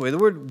it this way. The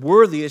word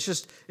worthy,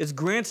 it's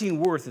granting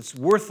worth. It's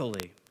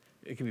worthily,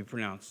 it can be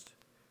pronounced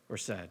or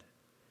said.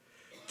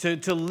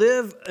 To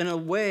live in a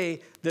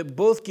way that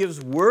both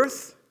gives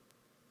worth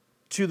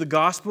to the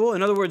gospel.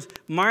 In other words,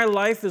 my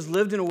life is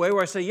lived in a way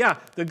where I say, yeah,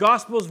 the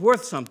gospel is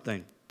worth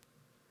something.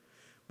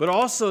 But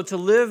also to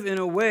live in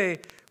a way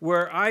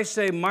where I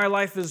say my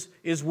life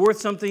is worth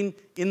something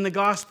in the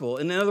gospel.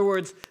 In other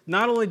words,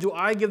 not only do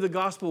I give the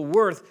gospel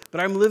worth,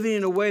 but I'm living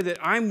in a way that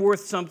I'm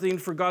worth something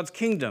for God's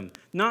kingdom.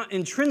 Not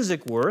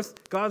intrinsic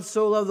worth, God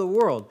so loved the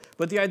world,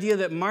 but the idea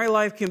that my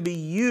life can be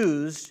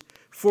used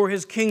for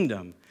his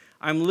kingdom.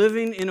 I'm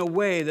living in a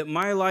way that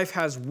my life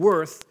has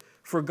worth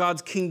for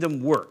God's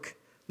kingdom work.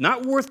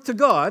 Not worth to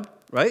God,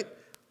 right?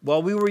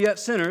 While we were yet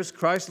sinners,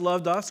 Christ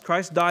loved us,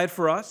 Christ died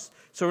for us.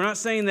 So we're not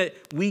saying that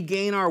we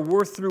gain our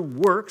worth through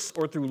works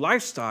or through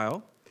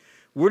lifestyle.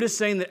 We're just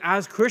saying that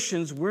as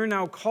Christians, we're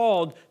now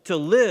called to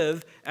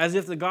live as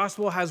if the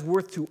gospel has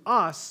worth to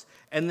us,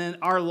 and then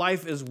our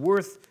life is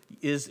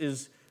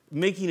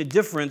making a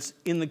difference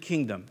in the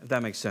kingdom, if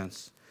that makes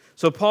sense.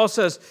 So Paul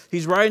says,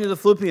 he's writing to the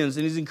Philippians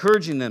and he's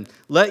encouraging them,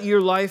 let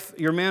your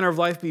manner of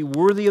life be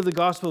worthy of the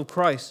gospel of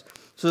Christ,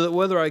 so that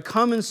whether I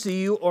come and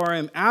see you or I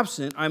am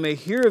absent, I may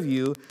hear of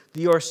you that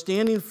you are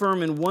standing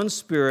firm in one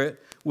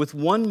spirit, with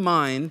one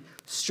mind,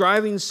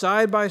 striving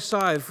side by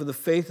side for the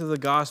faith of the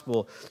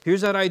gospel.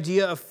 Here's that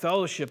idea of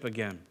fellowship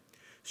again.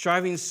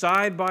 Striving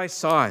side by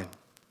side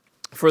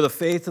for the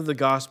faith of the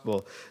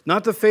gospel.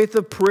 Not the faith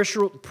of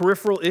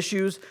peripheral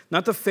issues,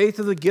 not the faith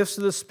of the gifts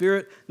of the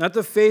Spirit, not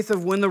the faith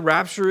of when the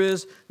rapture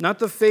is, not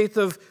the faith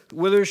of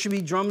whether there should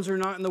be drums or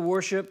not in the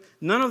worship.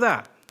 None of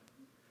that.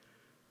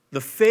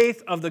 The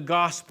faith of the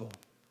gospel.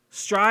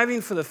 Striving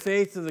for the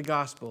faith of the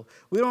gospel.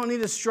 We don't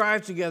need to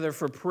strive together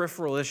for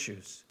peripheral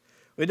issues.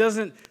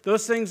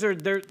 Those things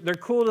they're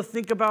cool to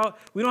think about.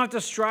 We don't have to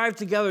strive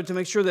together to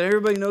make sure that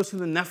everybody knows who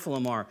the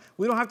Nephilim are.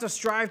 We don't have to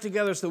strive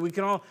together so that we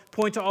can all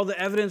point to all the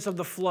evidence of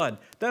the flood.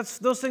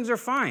 Those things are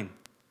fine.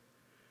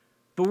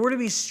 But we're to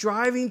be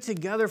striving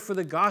together for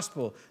the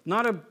gospel,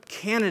 not a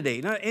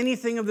candidate, not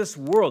anything of this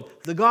world,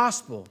 the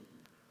gospel.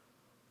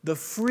 The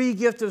free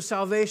gift of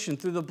salvation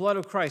through the blood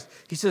of Christ.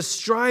 He says,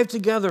 strive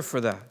together for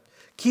that.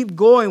 Keep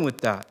going with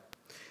that.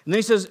 And then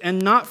he says,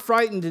 and not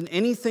frightened in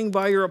anything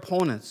by your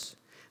opponents.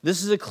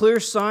 This is a clear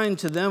sign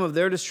to them of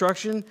their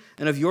destruction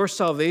and of your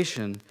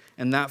salvation,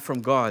 and that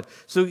from God.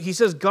 So he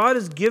says God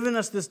has given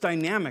us this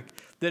dynamic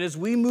that as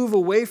we move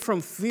away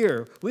from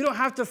fear, we don't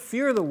have to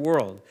fear the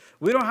world.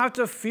 We don't have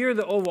to fear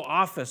the Oval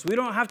Office. We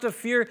don't have to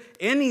fear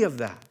any of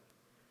that.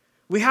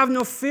 We have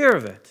no fear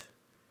of it.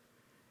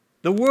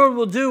 The world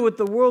will do what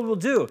the world will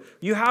do.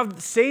 You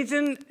have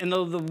Satan and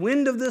the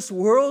wind of this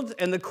world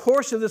and the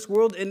course of this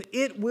world, and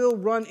it will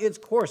run its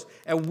course.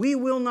 And we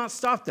will not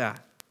stop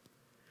that.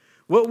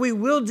 What we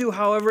will do,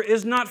 however,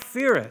 is not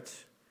fear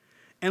it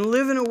and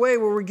live in a way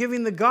where we're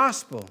giving the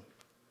gospel.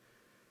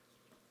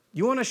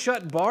 You want to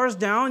shut bars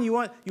down? You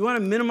want to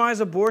minimize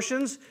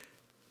abortions?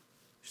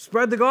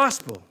 Spread the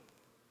gospel.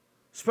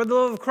 Spread the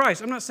love of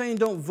Christ. I'm not saying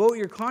don't vote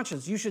your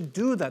conscience. You should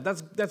do that.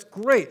 That's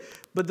great.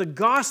 But the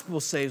gospel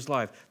saves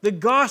life. The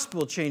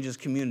gospel changes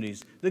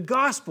communities. The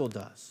gospel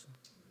does.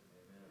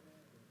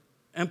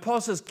 And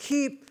Paul says,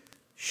 keep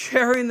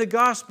sharing the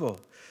gospel.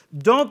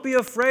 Don't be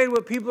afraid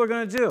what people are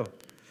going to do.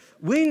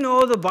 We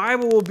know the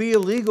Bible will be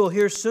illegal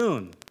here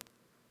soon.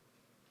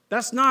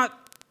 That's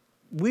not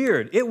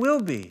weird. It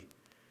will be.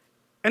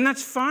 And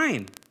that's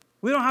fine.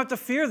 We don't have to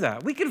fear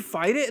that. We can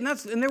fight it,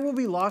 and there will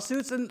be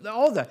lawsuits and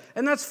all that,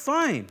 and that's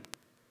fine.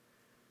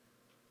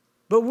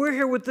 But we're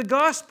here with the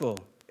gospel.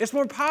 It's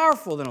more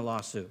powerful than a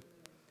lawsuit.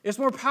 It's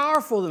more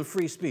powerful than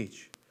free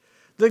speech.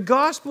 The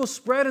gospel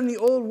spread in the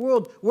old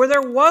world where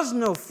there was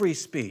no free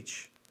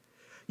speech.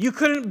 You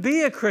couldn't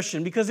be a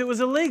Christian because it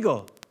was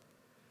illegal,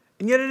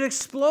 and yet it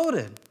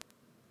exploded.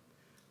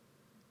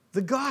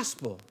 The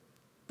gospel,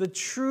 the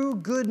true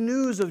good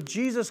news of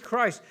Jesus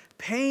Christ,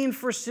 paying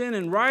for sin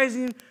and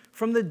rising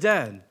from the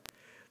dead,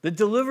 that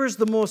delivers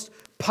the most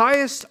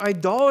pious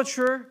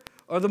idolater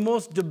or the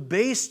most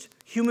debased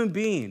human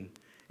being.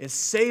 It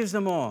saves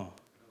them all.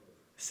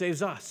 It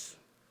saves us.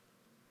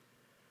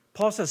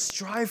 Paul says,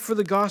 strive for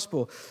the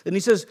gospel. And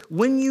he says,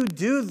 when you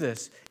do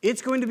this,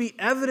 it's going to be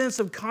evidence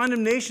of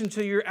condemnation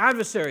to your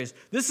adversaries.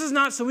 This is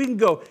not so we can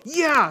go,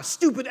 yeah,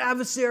 stupid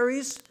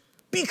adversaries,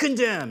 be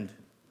condemned.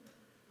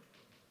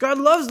 God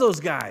loves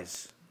those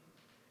guys.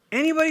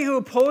 Anybody who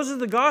opposes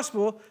the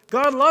gospel,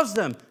 God loves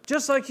them,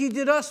 just like he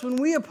did us when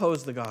we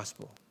opposed the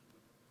gospel.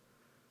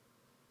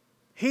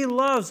 He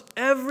loves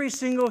every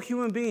single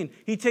human being.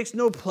 He takes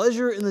no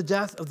pleasure in the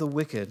death of the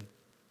wicked.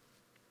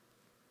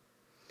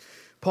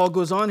 Paul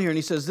goes on here and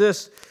he says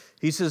this.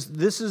 He says,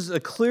 this is a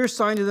clear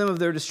sign to them of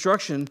their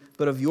destruction,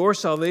 but of your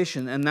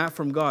salvation, and that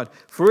from God.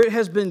 For it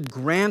has been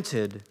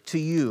granted to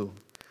you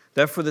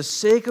that for the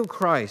sake of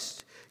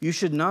Christ, you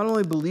should not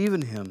only believe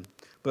in him,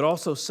 but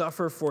also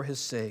suffer for his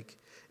sake,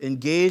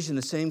 engaged in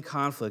the same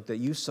conflict that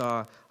you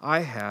saw I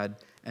had,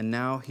 and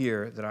now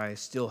hear that I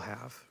still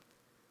have.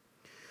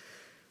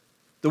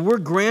 The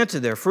word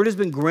granted there, for it has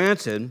been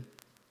granted,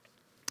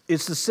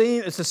 it's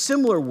a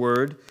similar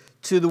word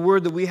to the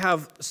word that we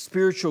have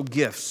spiritual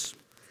gifts,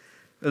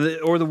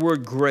 or the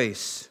word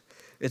grace.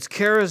 It's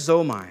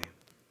charizomai.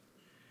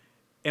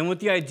 And what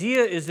the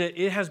idea is that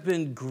it has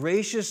been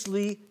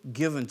graciously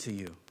given to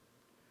you.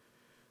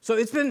 So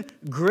it's been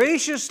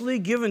graciously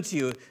given to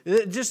you.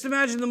 Just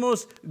imagine the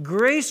most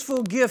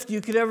graceful gift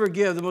you could ever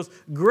give, the most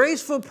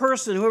graceful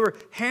person, whoever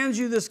hands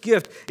you this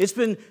gift. It's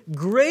been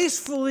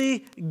gracefully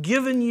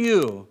given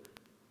you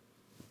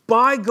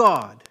by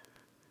God,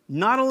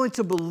 not only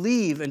to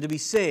believe and to be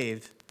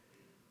saved,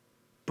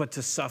 but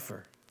to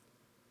suffer.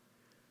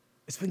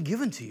 It's been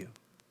given to you.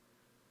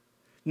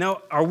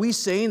 Now, are we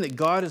saying that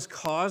God has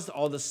caused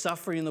all the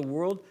suffering in the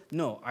world?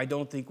 No, I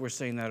don't think we're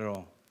saying that at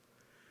all.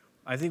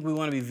 I think we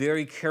want to be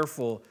very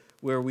careful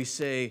where we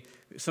say,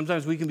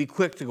 sometimes we can be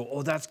quick to go,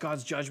 oh, that's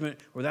God's judgment,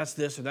 or that's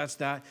this, or that's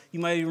that. You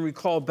might even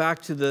recall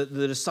back to the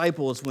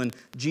disciples when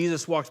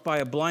Jesus walks by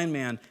a blind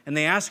man, and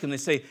they ask him, they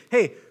say,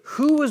 hey,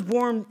 who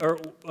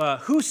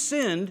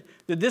sinned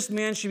that this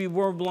man should be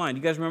born blind?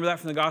 You guys remember that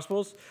from the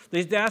Gospels?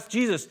 They ask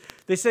Jesus,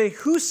 they say,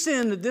 who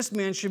sinned that this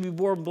man should be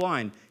born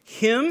blind?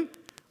 Him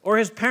or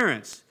his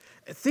parents?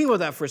 Think about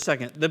that for a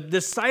second. The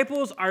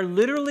disciples are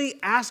literally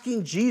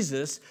asking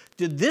Jesus,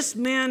 did this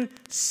man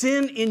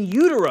sin in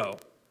utero?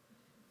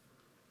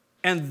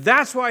 And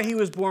that's why he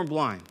was born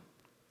blind.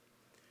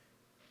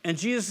 And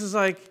Jesus is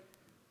like,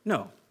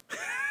 no.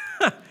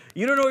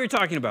 You don't know what you're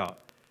talking about.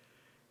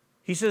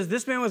 He says,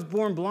 this man was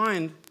born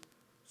blind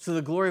so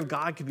the glory of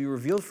God could be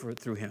revealed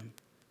through him.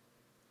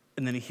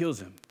 And then he heals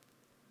him.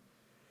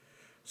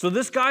 So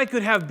this guy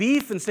could have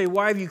beef and say,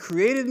 why have you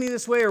created me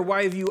this way? Or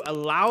why have you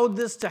allowed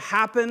this to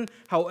happen?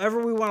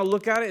 However we want to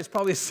look at it, it's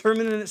probably a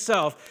sermon in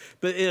itself.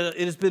 But it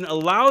has been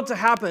allowed to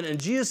happen. And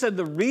Jesus said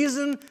the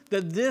reason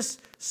that this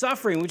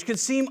suffering, which could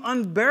seem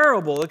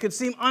unbearable, it could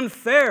seem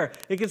unfair,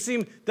 it could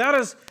seem that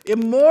is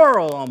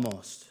immoral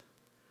almost.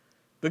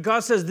 But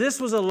God says this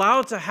was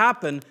allowed to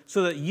happen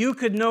so that you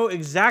could know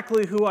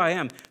exactly who I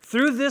am.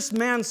 Through this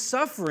man's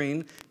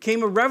suffering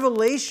came a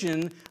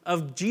revelation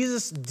of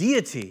Jesus'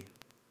 deity.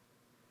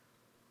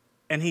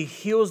 And he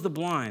heals the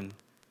blind.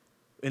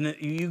 And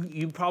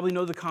you probably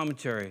know the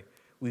commentary.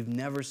 We've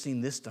never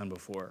seen this done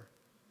before.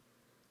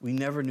 We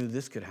never knew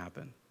this could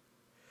happen.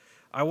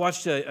 I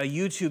watched a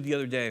YouTube the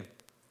other day,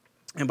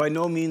 and by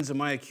no means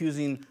am I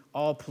accusing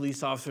all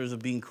police officers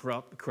of being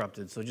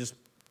corrupted. So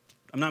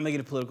I'm not making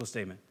a political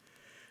statement.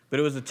 But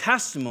it was a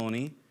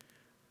testimony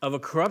of a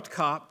corrupt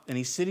cop, and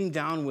he's sitting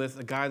down with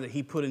a guy that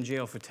he put in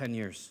jail for 10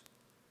 years.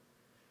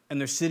 And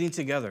they're sitting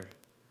together.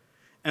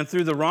 And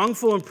through the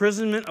wrongful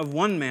imprisonment of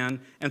one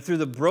man and through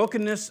the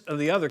brokenness of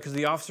the other, because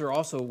the officer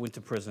also went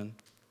to prison,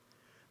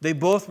 they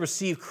both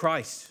receive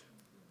Christ.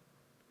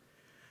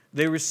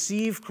 They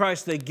receive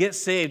Christ, they get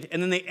saved,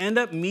 and then they end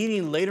up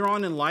meeting later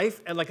on in life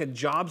at like a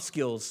job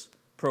skills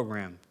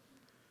program.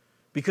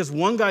 Because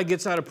one guy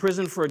gets out of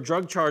prison for a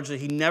drug charge that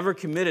he never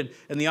committed,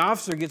 and the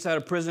officer gets out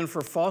of prison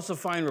for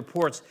falsifying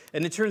reports,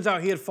 and it turns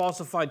out he had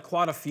falsified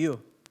quite a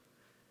few.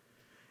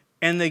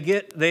 And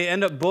they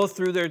end up both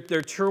through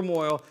their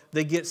turmoil,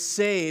 they get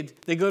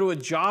saved, they go to a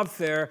job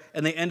fair,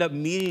 and they end up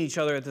meeting each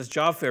other at this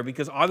job fair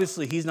because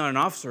obviously he's not an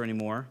officer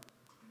anymore,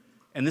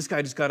 and this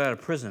guy just got out of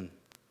prison.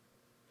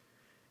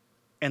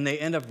 And they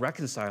end up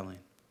reconciling.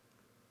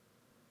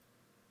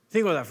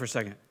 Think about that for a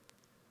second.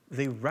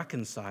 They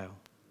reconcile.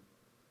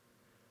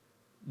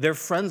 They're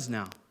friends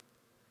now.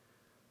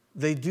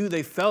 They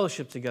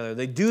fellowship together.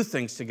 They do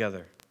things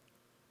together.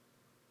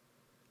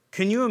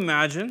 Can you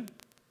imagine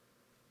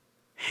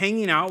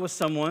hanging out with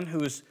someone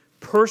who is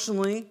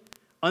personally,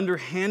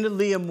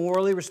 underhandedly,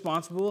 immorally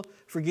responsible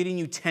for getting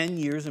you 10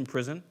 years in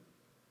prison?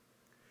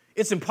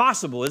 It's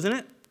impossible, isn't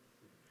it?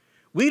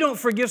 We don't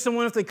forgive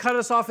someone if they cut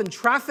us off in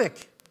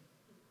traffic.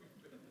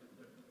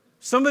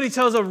 Somebody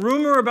tells a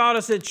rumor about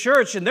us at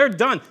church and they're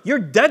done. You're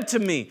dead to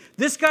me.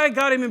 This guy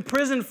got him in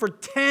prison for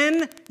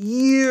 10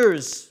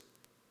 years.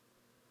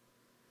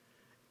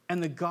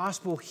 And the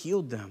gospel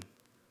healed them.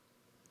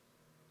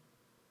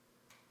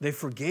 They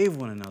forgave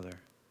one another.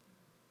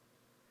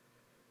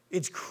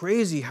 It's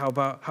crazy how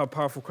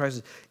powerful Christ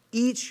is.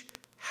 Each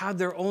had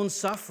their own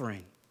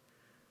suffering.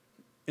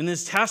 In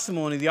this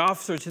testimony, the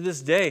officer to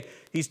this day,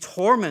 he's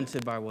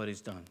tormented by what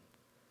he's done.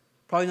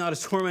 Probably not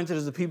as tormented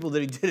as the people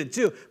that he did it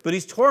to, but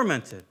he's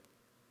tormented.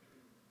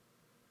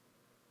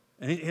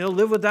 And he'll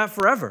live with that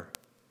forever.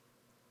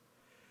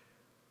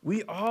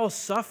 We all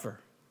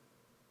suffer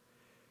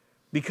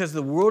because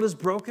the world is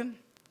broken,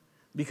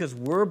 because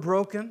we're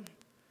broken.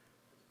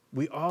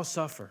 We all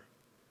suffer.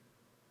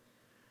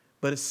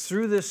 But it's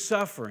through this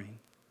suffering,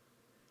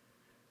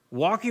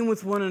 walking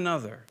with one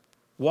another,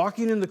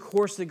 walking in the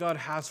course that God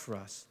has for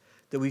us,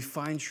 that we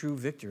find true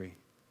victory.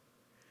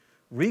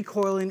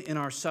 Recoiling in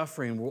our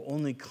suffering will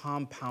only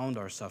compound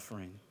our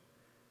suffering.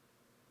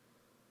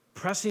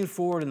 Pressing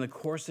forward in the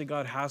course that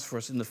God has for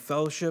us, in the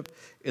fellowship,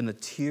 in the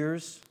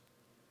tears,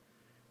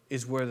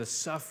 is where the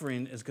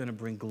suffering is going to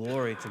bring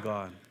glory to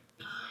God.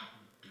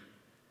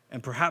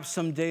 And perhaps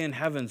someday in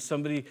heaven,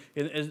 somebody,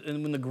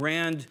 and when the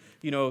grand,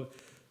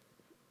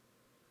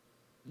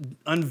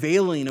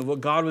 unveiling of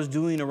what God was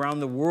doing around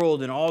the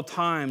world in all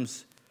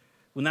times,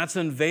 when that's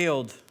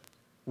unveiled,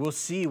 we'll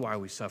see why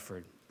we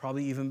suffered,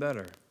 probably even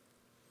better.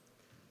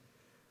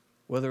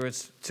 Whether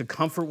it's to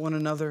comfort one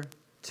another,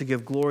 to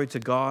give glory to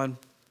God,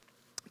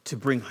 to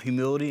bring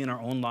humility in our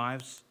own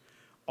lives,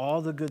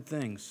 all the good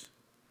things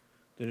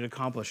that it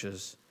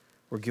accomplishes,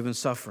 we're given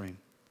suffering.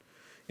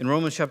 In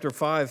Romans chapter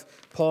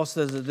 5, Paul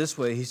says it this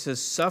way. He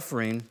says,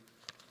 suffering,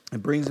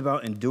 it brings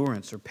about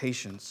endurance or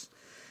patience.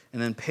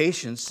 And then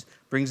patience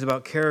brings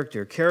about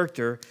character.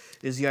 Character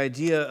is the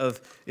idea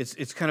of,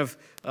 it's kind of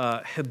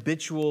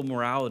habitual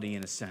morality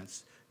in a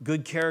sense.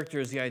 Good character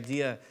is the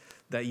idea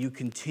that you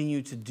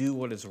continue to do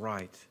what is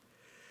right.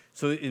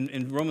 So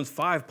in Romans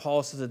 5,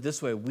 Paul says it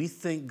this way: we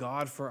thank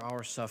God for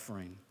our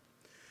suffering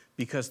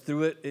because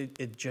through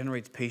it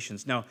generates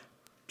patience. Now,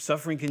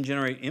 suffering can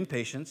generate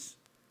impatience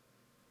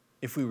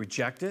if we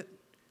reject it,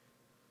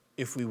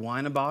 if we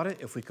whine about it,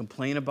 if we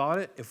complain about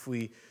it, if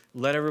we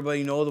let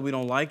everybody know that we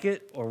don't like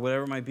it or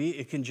whatever it might be.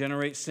 It can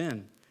generate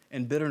sin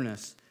and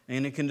bitterness,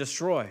 and it can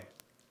destroy.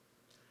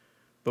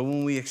 But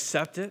when we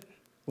accept it,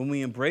 when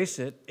we embrace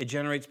it, it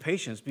generates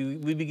patience.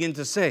 We begin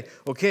to say,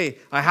 okay,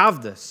 I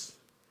have this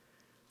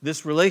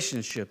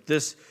relationship,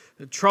 this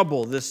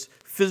trouble, this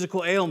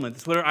physical ailment,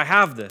 this whatever, I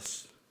have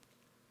this.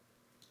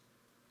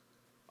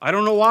 I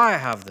don't know why I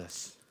have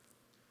this,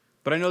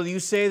 but I know that you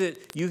say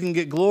that you can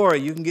get glory,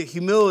 you can get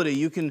humility,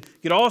 you can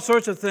get all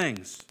sorts of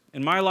things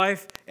in my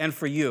life and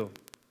for you.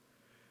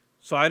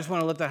 So I just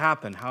want to let that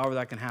happen, however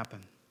that can happen.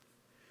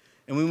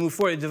 And we move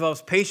forward, it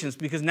develops patience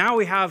because now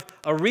we have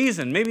a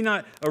reason, maybe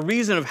not a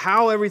reason of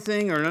how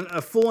everything or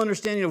a full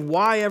understanding of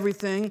why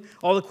everything,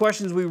 all the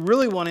questions we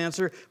really want to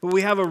answer, but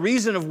we have a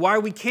reason of why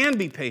we can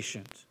be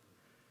patient.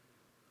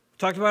 We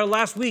talked about it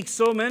last week.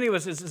 So many of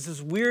us, it's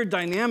this weird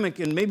dynamic,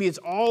 and maybe it's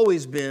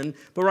always been,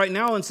 but right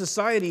now in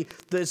society,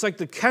 it's like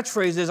the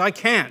catchphrase is, I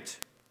can't.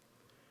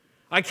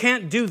 I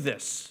can't do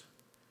this.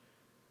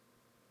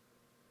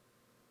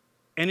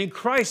 And in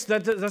Christ,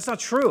 that's not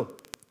true.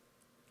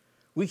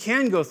 We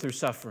can go through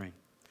suffering.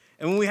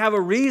 And when we have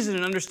a reason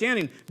and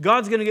understanding,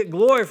 God's going to get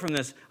glory from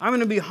this. I'm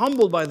going to be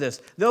humbled by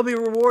this. There'll be a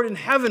reward in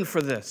heaven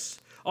for this.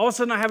 All of a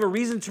sudden, I have a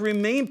reason to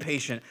remain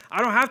patient.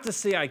 I don't have to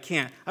say I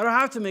can't. I don't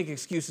have to make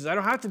excuses. I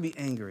don't have to be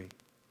angry.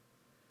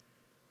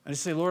 And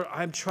just say, Lord,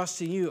 I'm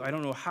trusting you. I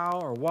don't know how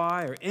or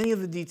why or any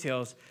of the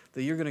details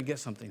that you're going to get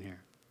something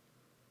here.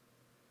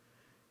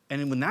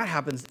 And when that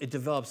happens, it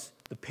develops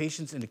the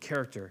patience and the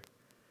character.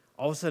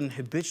 All of a sudden,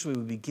 habitually,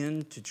 we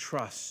begin to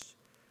trust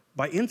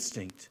by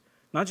instinct,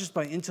 not just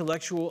by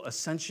intellectual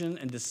ascension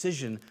and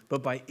decision,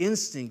 but by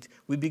instinct,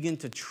 we begin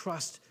to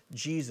trust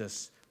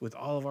Jesus with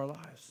all of our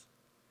lives.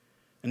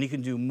 And he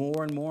can do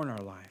more and more in our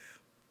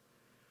life.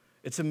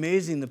 It's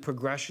amazing the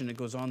progression that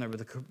goes on there,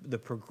 but the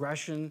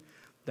progression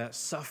that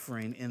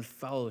suffering in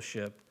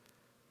fellowship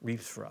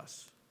reaps for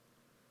us.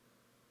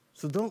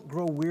 So don't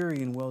grow weary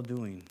in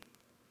well-doing,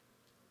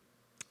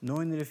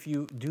 knowing that if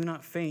you do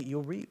not faint,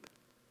 you'll reap.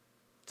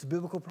 It's a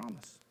biblical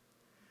promise.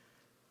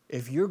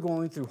 If you're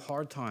going through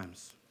hard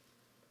times,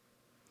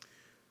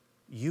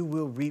 you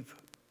will reap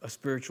a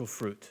spiritual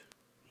fruit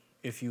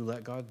if you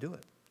let God do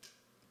it.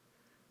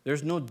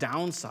 There's no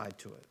downside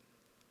to it,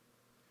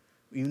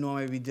 even though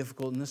it may be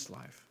difficult in this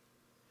life.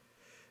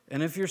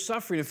 And if you're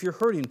suffering, if you're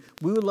hurting,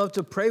 we would love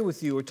to pray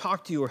with you or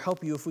talk to you or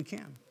help you if we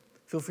can.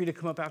 Feel free to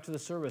come up after the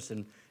service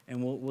and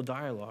we'll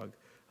dialogue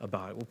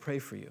about it. We'll pray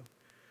for you.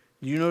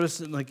 You notice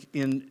that like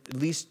in at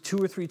least 2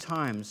 or 3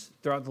 times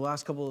throughout the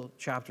last couple of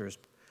chapters,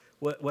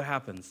 what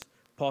happens?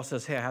 Paul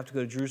says, hey, I have to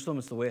go to Jerusalem.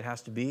 It's the way it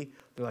has to be.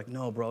 They're like,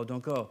 no, bro,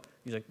 don't go.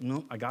 He's like,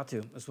 no, I got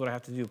to. That's what I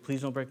have to do.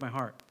 Please don't break my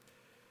heart.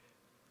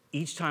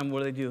 Each time,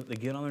 what do? They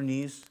get on their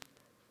knees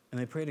and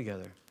they pray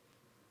together.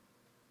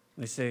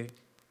 They say,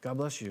 God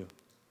bless you.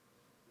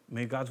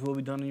 May God's will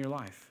be done in your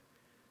life.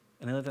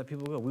 And they let that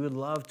people go. We would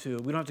love to.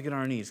 We don't have to get on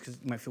our knees because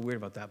you might feel weird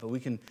about that, but we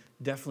can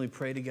definitely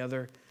pray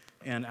together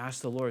and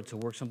ask the Lord to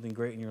work something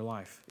great in your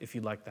life if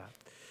you'd like that.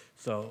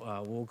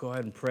 So we'll go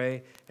ahead and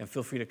pray, and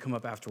feel free to come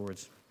up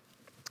afterwards.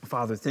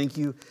 Father, thank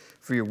you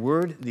for your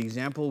word, the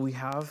example we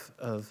have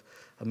of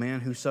a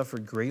man who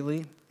suffered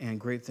greatly, and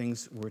great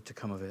things were to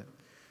come of it.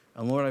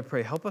 And Lord, I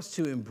pray, help us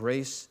to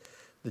embrace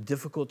the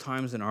difficult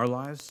times in our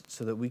lives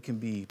so that we can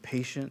be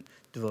patient,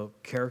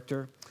 develop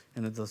character,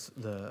 and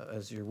that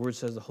as your word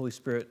says, the Holy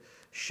Spirit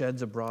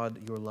sheds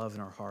abroad your love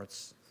in our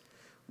hearts.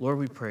 Lord,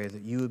 we pray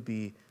that you would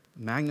be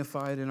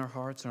magnified in our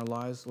hearts and our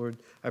lives. Lord,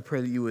 I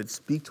pray that you would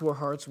speak to our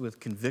hearts with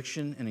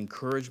conviction and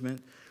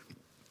encouragement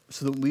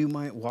so that we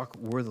might walk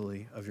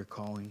worthily of your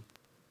calling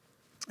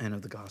and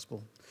of the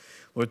gospel.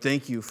 Lord,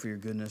 thank you for your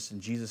goodness. In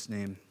Jesus'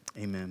 name,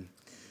 amen.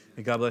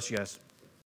 May God bless you guys.